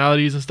own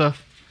personalities and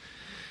stuff.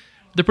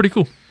 They're pretty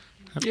cool.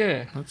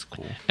 Yeah. That's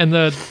cool. And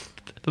the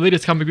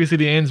latest comic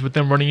basically ends with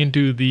them running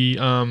into the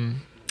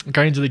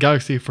Guardians of the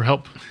Galaxy to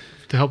help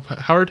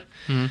Howard.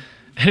 Mm-hmm.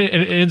 And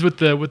it ends with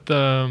the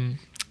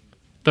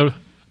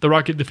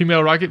Rocket, the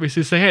female Rocket,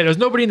 basically saying, "Hey, there's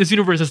nobody in this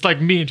universe that's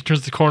like me." And she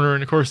turns the corner,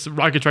 and of course,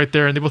 Rocket's right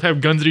there, and they both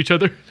have guns at each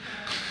other.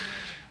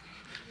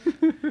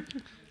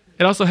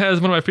 It also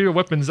has one of my favorite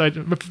weapons. My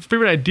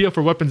favorite idea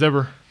for weapons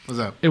ever. What's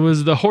up? It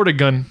was the Horta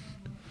gun.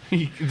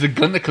 It's a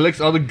gun that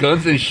collects all the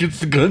guns and shoots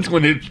the guns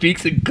when it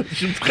speaks. It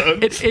shoots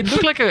guns. It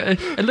looked like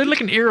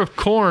an ear of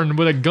corn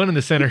with a gun in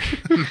the center.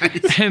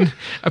 Nice. And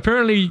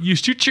apparently, you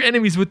shoot your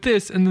enemies with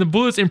this, and the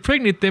bullets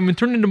impregnate them and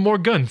turn into more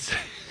guns.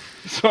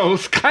 So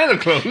it's kind of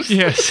close.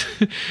 Yes.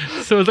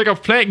 So it's like a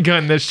plant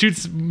gun that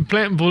shoots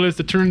plant bullets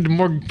that turn into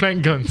more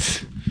plant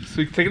guns.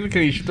 So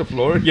technically, you shoot the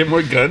floor, get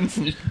more guns.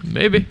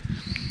 Maybe.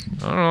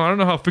 I don't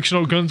know how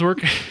fictional guns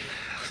work. I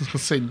was gonna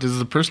say, does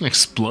the person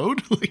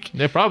explode? Like,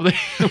 Yeah, probably.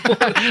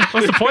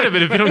 What's the point of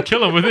it if you don't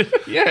kill them with it?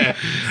 Yeah.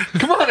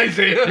 Come on,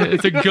 Isaiah.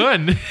 It's a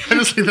gun.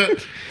 honestly,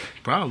 that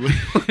probably.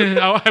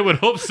 I would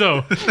hope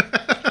so.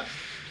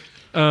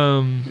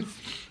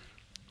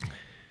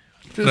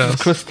 This else?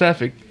 is cross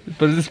traffic,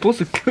 but is it supposed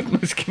to clip my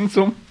skin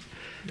some?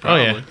 Oh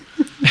yeah.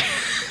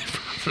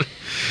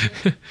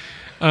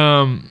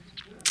 Probably.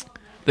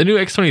 The new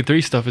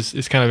X-23 stuff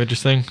is kind of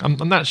interesting. I'm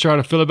not sure how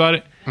to feel about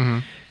it. Mm-hmm.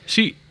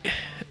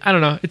 I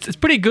don't know. It's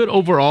pretty good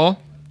overall.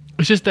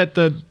 It's just that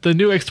the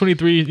new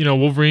X-23,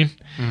 Wolverine,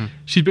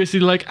 she's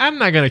basically like, I'm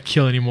not gonna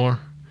kill anymore.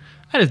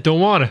 I just don't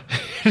wanna.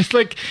 It's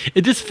like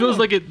it just feels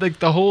like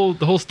the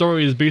whole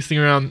story is basing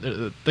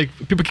around like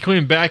people keep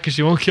coming back because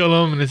she won't kill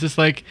them, and it's just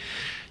like,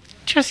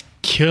 just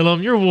kill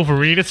him. You're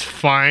Wolverine. It's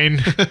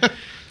fine.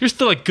 You're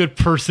still a good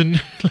person.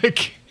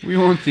 Like We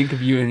won't think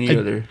of you any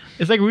other.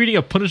 it's like reading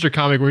a Punisher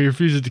comic where he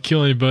refuses to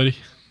kill anybody.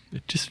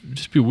 It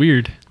just be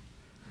weird.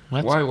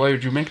 What? Why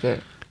would you make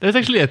that? That's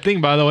actually a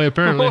thing, by the way.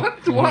 Apparently.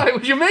 What? Why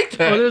would you make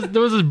that? Well,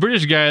 there was this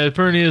British guy that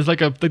apparently is like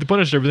the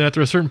Punisher, but then after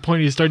a certain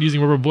point, he started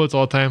using rubber bullets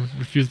all the time,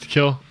 refused to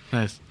kill.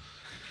 Nice.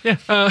 Yeah.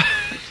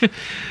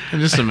 I'm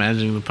just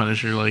imagining the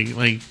Punisher, like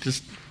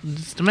just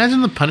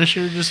imagine the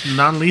Punisher just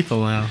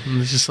non-lethal now.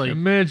 And it's just like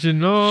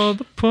Imagine all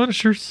the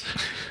Punishers.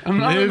 I'm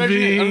not living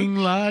imagining.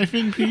 life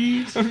in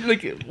peace. I'm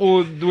like,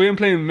 well, the way I'm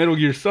playing Metal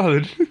Gear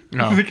Solid,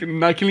 No. like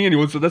not killing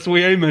anyone. So that's the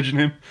way I imagine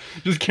him,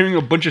 just carrying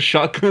a bunch of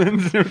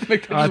shotguns and everything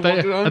like that. I just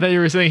walking thought around. you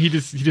were saying he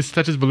just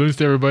touches balloons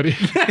to everybody.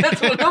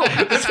 That's what, no,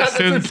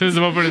 sends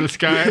them up into the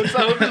sky. that's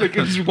how like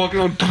he's just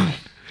walking around.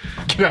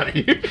 Get out of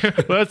here.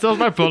 Well, that solves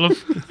my problem.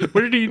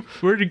 Where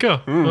did he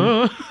go?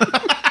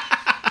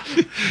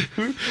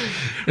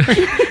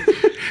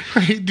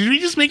 Wait, did we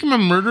just make him a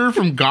murderer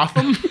from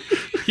Gotham?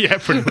 Yeah,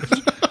 pretty much.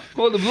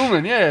 Oh, the blue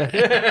man, yeah.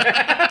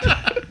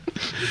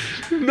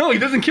 No, he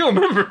doesn't kill him.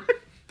 Remember?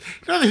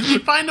 No, they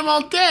find them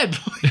all dead.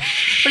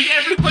 Like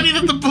everybody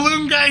that the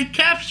balloon guy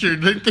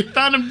captured, they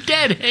found him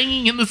dead,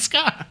 hanging in the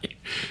sky.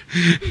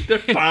 They're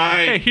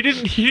fine. Hey, he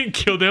didn't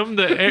kill them.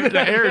 The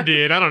air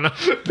did. I don't know.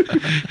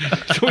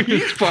 So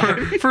he's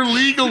fine. For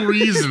legal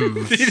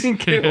reasons. He didn't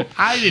kill.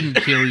 I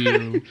didn't kill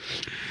you.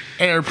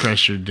 Air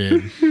pressure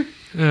did.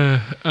 I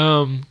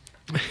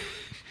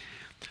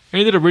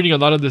ended up reading a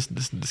lot of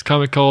this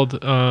comic called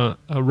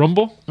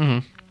Rumble. Mm-hmm.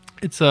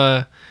 It's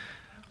I'm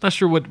not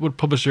sure what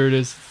publisher it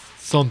is,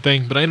 its own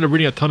thing, but I ended up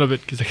reading a ton of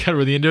it because I got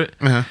really into it.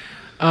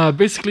 Uh-huh.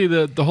 Basically,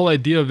 the whole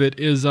idea of it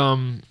is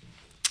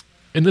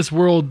in this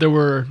world there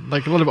were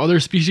like a lot of other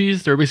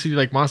species. They're basically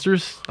like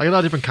monsters, like a lot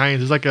of different kinds.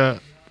 There's like an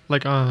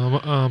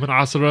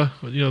asura,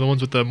 the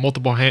ones with the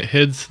multiple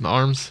heads and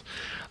arms,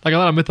 like a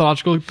lot of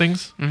mythological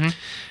things. Mm-hmm.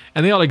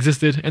 And they all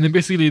existed. And then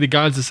basically the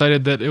gods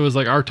decided that it was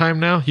like our time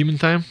now, human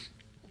time.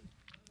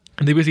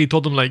 And they basically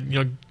told them like,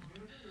 get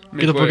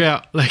the fuck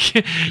out. Like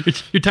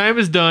your time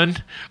is done.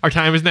 Our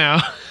time is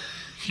now.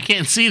 If you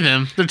can't see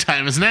them, their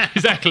time is now.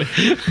 Exactly.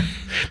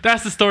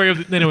 That's the story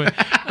of anyway.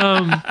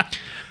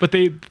 But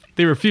they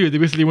refused. They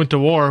basically went to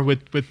war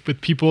with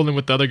people and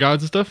with the other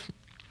gods and stuff.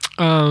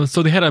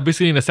 So they had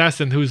basically an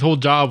assassin whose whole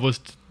job was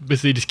to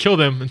basically just kill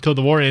them until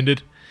the war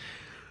ended.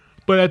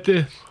 But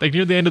at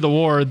near the end of the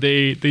war,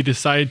 they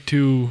decide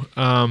to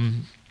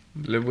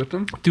Live with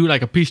them? do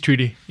like a peace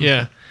treaty.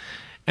 Yeah.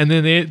 And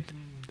then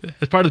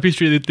as part of the peace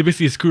treaty, they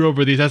basically screw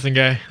over the assassin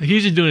guy. Like,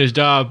 he's just doing his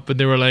job, but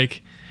they were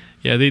like,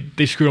 yeah,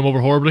 they screw him over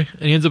horribly.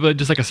 And he ends up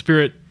just like a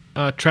spirit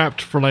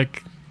trapped for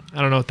like,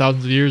 I don't know,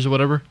 thousands of years or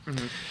whatever.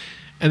 Mm-hmm.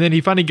 And then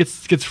he finally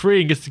gets free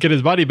and gets to get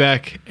his body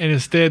back. And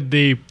instead,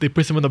 they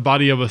put him in the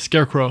body of a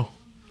scarecrow.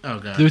 Oh,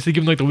 God. They basically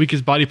give him like the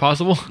weakest body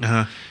possible.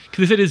 Uh-huh.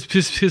 Because they said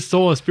his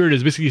soul and spirit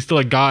is basically still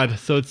a god.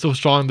 So it's so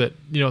strong that,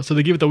 so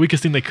they give it the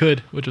weakest thing they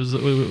could, which was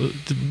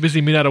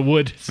basically made out of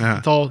wood.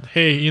 It's all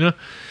hay,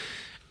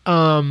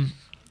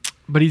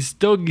 But he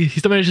still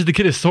manages to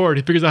get his sword.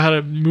 He figures out how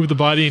to move the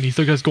body, and he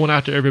still goes going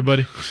after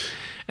everybody.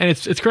 And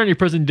it's currently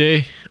present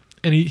day.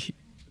 And he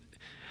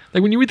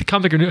like when you read the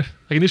comic, like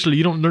initially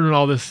you don't learn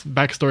all this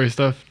backstory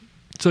stuff.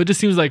 So it just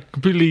seems like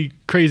completely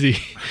crazy.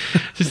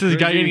 Just this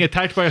guy getting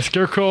attacked by a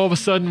scarecrow all of a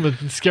sudden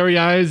with scary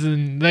eyes,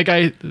 and that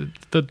guy,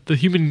 the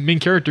human main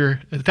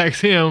character,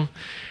 attacks him.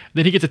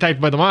 Then he gets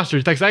attacked by the monster,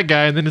 attacks that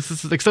guy, and then it's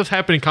just, like stuff's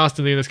happening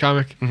constantly in this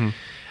comic. Mm-hmm.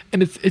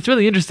 And it's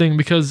really interesting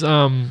because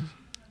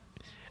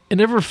it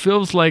never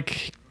feels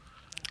like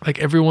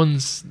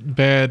everyone's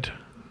bad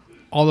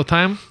all the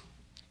time.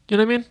 You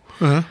know what I mean?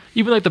 Uh-huh.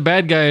 Even like the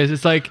bad guys,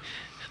 it's like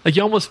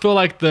you almost feel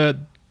like the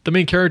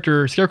main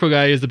character, Scarecrow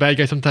guy, is the bad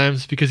guy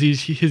sometimes because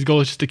his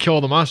goal is just to kill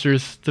all the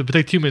monsters to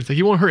protect humans. Like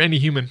he won't hurt any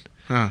human.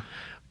 Huh.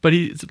 But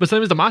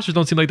sometimes the monsters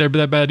don't seem like they're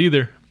that bad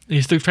either. And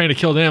he's still trying to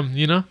kill them,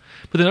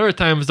 But then other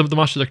times the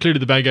monsters are clearly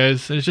the bad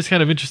guys, and it's just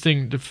kind of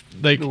interesting,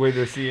 the way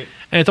they see it.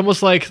 And it's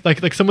almost like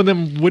some of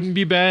them wouldn't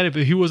be bad if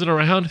he wasn't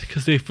around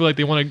because they feel like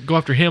they want to go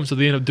after him, so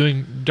they end up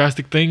doing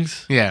drastic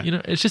things. Yeah,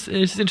 it's just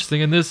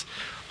interesting. And this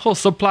whole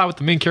subplot with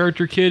the main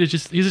character kid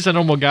he's just a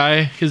normal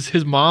guy.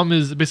 His mom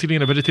is basically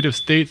in a vegetative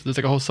state, so there's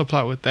like a whole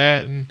subplot with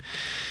that, and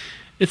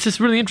it's just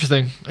really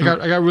interesting. I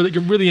got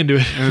really into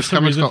it. And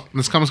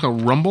this comic's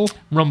called Rumble.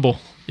 Rumble.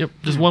 Yep,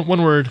 just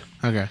one word.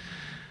 Okay.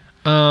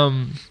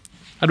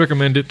 I'd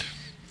recommend it.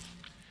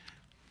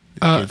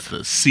 It's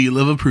the seal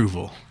of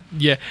approval.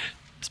 Yeah.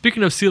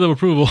 Speaking of seal of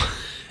approval,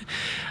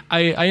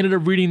 I ended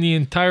up reading the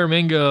entire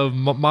manga of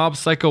Mob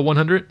Psycho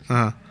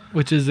 100,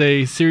 which is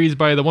a series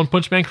by the One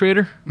Punch Man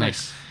creator.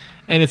 Nice.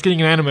 And it's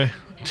getting an anime.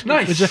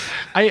 Nice. Which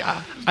I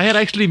had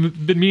actually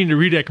been meaning to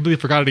read it. I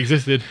completely forgot it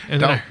existed.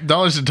 And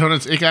Dollars to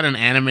Donuts, it got an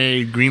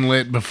anime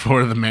greenlit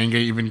before the manga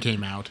even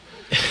came out.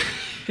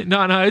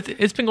 No,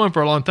 it's been going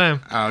for a long time.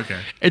 Oh,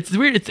 okay. It's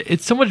weird.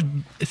 It's so much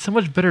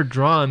better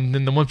drawn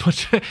than the One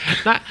Punch Man.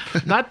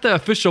 not the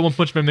official One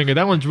Punch Man manga.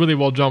 That one's really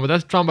well drawn, but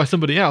that's drawn by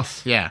somebody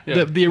else. Yeah.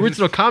 The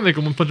original comic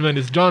of One Punch Man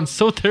is drawn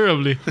so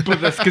terribly. But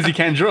that's because he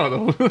can't draw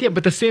though. Yeah,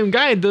 but the same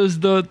guy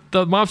does the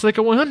Mob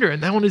Psycho 100,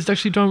 and that one is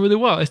actually drawn really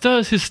well. It still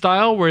has his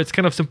style where it's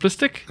kind of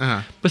simplistic,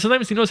 but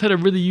sometimes he knows how to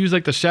really use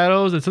like the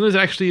shadows, and sometimes it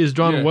actually is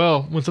drawn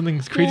well when something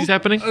crazy's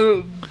happening.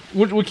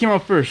 What came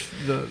out first,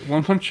 the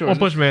One Punch or One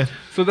Punch Man?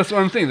 So that's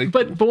what I'm saying. Like,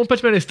 but One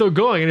Punch Man is still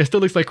going, and it still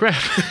looks like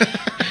crap.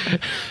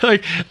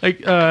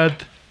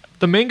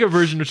 The manga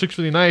version, which looks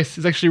really nice,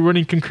 is actually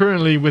running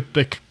concurrently with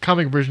the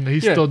comic version that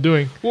he's still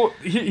doing. Well,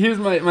 here's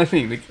my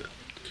thing. Like,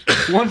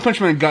 One Punch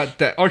Man got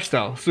that art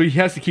style, so he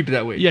has to keep it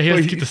that way. Yeah, he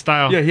has to keep the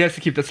style. Yeah, he has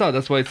to keep the style.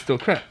 That's why it's still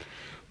crap.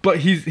 But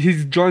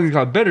his drawings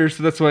got better,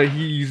 so that's why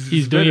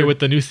he's doing it with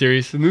the new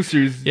series. The new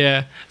series.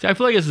 Yeah. So I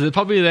feel like it's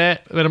probably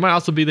that, but it might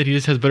also be that he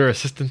just has better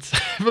assistants. I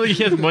feel like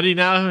he has money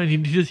now, and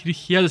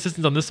he has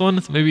assistants on this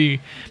one, so maybe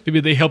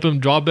they help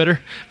him draw better.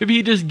 Maybe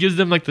he just gives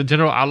them like the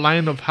general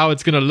outline of how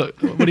it's gonna look,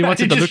 what he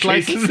wants it to look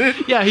like.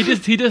 Yeah, he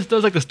just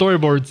does like the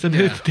storyboards, and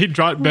they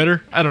draw it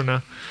better. I don't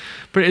know,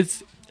 but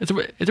it's a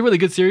really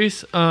good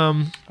series.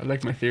 I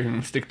like my theory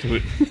and stick to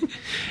it.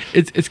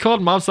 It's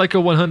called Mob Psycho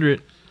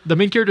 100. The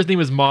main character's name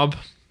is Mob.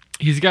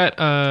 He's got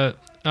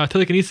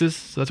telekinesis.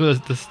 So that's where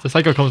the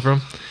cycle comes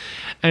from,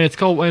 and it's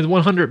called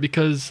 100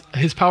 because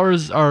his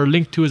powers are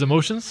linked to his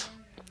emotions,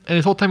 and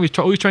his whole time he's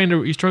always trying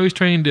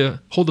to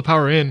hold the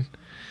power in.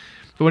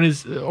 But when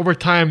he's over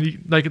time,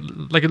 like at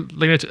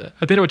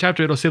the end of a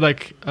chapter, it'll say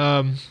like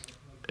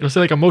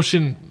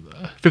emotion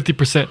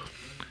 50%,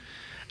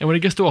 and when it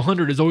gets to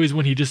 100, is always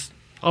when he just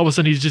all of a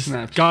sudden he's just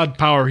Snaps. God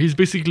power. He's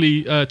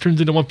basically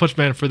turns into One Punch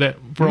Man for a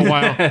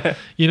while,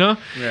 you know.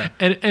 Yeah.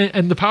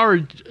 And the power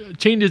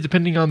changes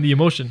depending on the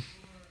emotion,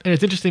 and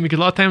it's interesting because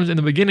a lot of times in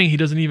the beginning he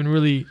doesn't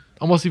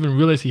almost even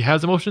realize he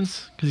has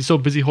emotions because he's so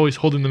busy always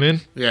holding them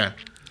in. Yeah.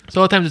 So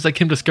a lot of times it's like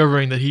him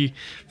discovering that he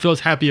feels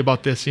happy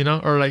about this, you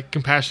know, or like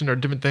compassion or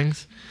different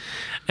things.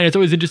 And it's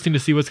always interesting to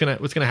see what's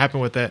gonna happen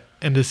with that,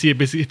 and to see it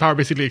his power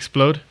basically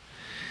explode.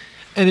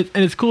 And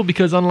it's cool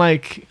because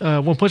unlike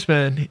One Punch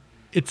Man,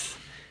 it's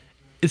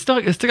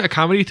still got a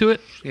comedy to it,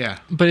 Yeah.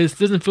 but it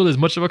doesn't feel as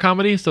much of a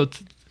comedy. So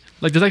it's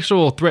like there's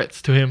actual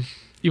threats to him,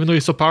 even though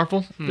he's so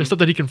powerful. There's stuff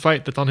that he can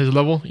fight that's on his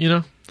level, you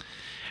know.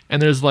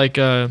 And there's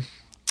more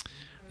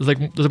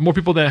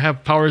people that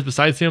have powers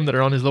besides him that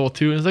are on his level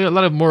too. And there's like a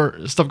lot of more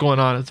stuff going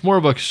on. It's more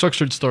of a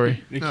structured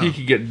story. He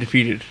could get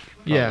defeated.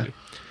 Yeah. probably.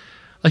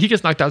 Like he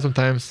gets knocked out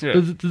sometimes, Yeah.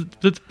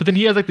 but then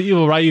he has like the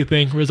evil Ryu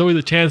thing, where there's always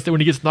a chance that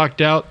when he gets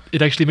knocked out,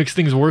 it actually makes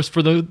things worse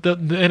for the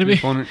enemy.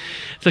 Opponent.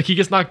 It's like he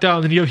gets knocked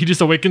out, and then he just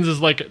awakens as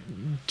like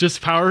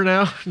just power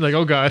now. Like,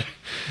 oh god,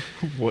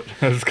 What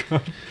has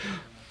gone?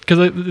 because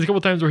there's a couple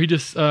times where he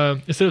just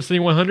instead of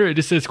saying 100, it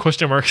just says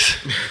question marks,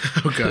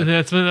 Oh and god.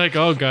 that's when like,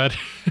 oh god.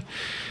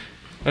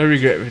 I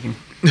regret everything.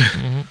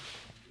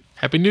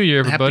 Happy New Year,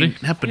 everybody.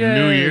 Happy Yay.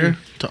 New Year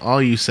to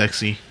all you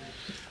sexy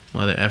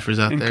mother effers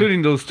out there.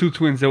 Including those two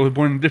twins that were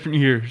born in different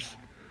years.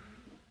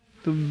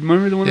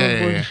 Remember the one that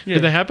was born? Yeah.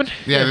 Did that happen?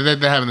 Yeah,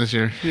 that happened this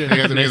year. Yeah.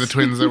 You got the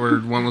twins that were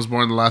one was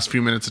born in the last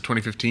few minutes of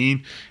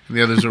 2015, and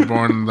the others were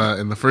born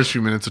in the first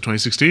few minutes of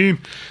 2016.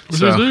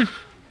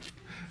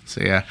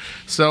 So yeah.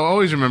 So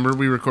always remember,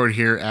 we record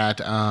here at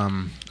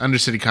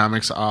Undercity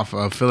Comics off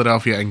of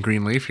Philadelphia and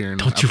Greenleaf here in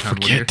Don't you Uptown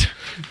forget. Whittier.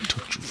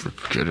 Don't you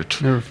forget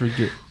it. Never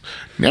forget.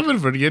 Never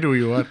forget who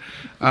you are.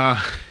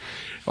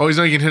 Always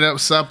know you can hit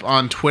us up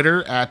on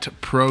Twitter at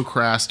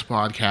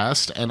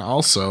procrast-podcast, and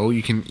also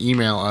you can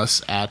email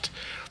us at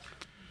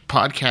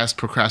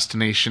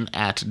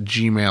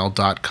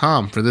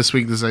podcastprocrastination@gmail.com. For this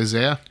week, this is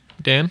Isaiah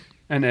Dan.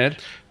 And Ed.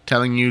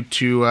 telling you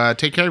to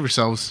take care of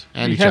yourselves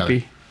and Be each other.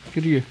 happy.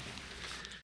 Good year.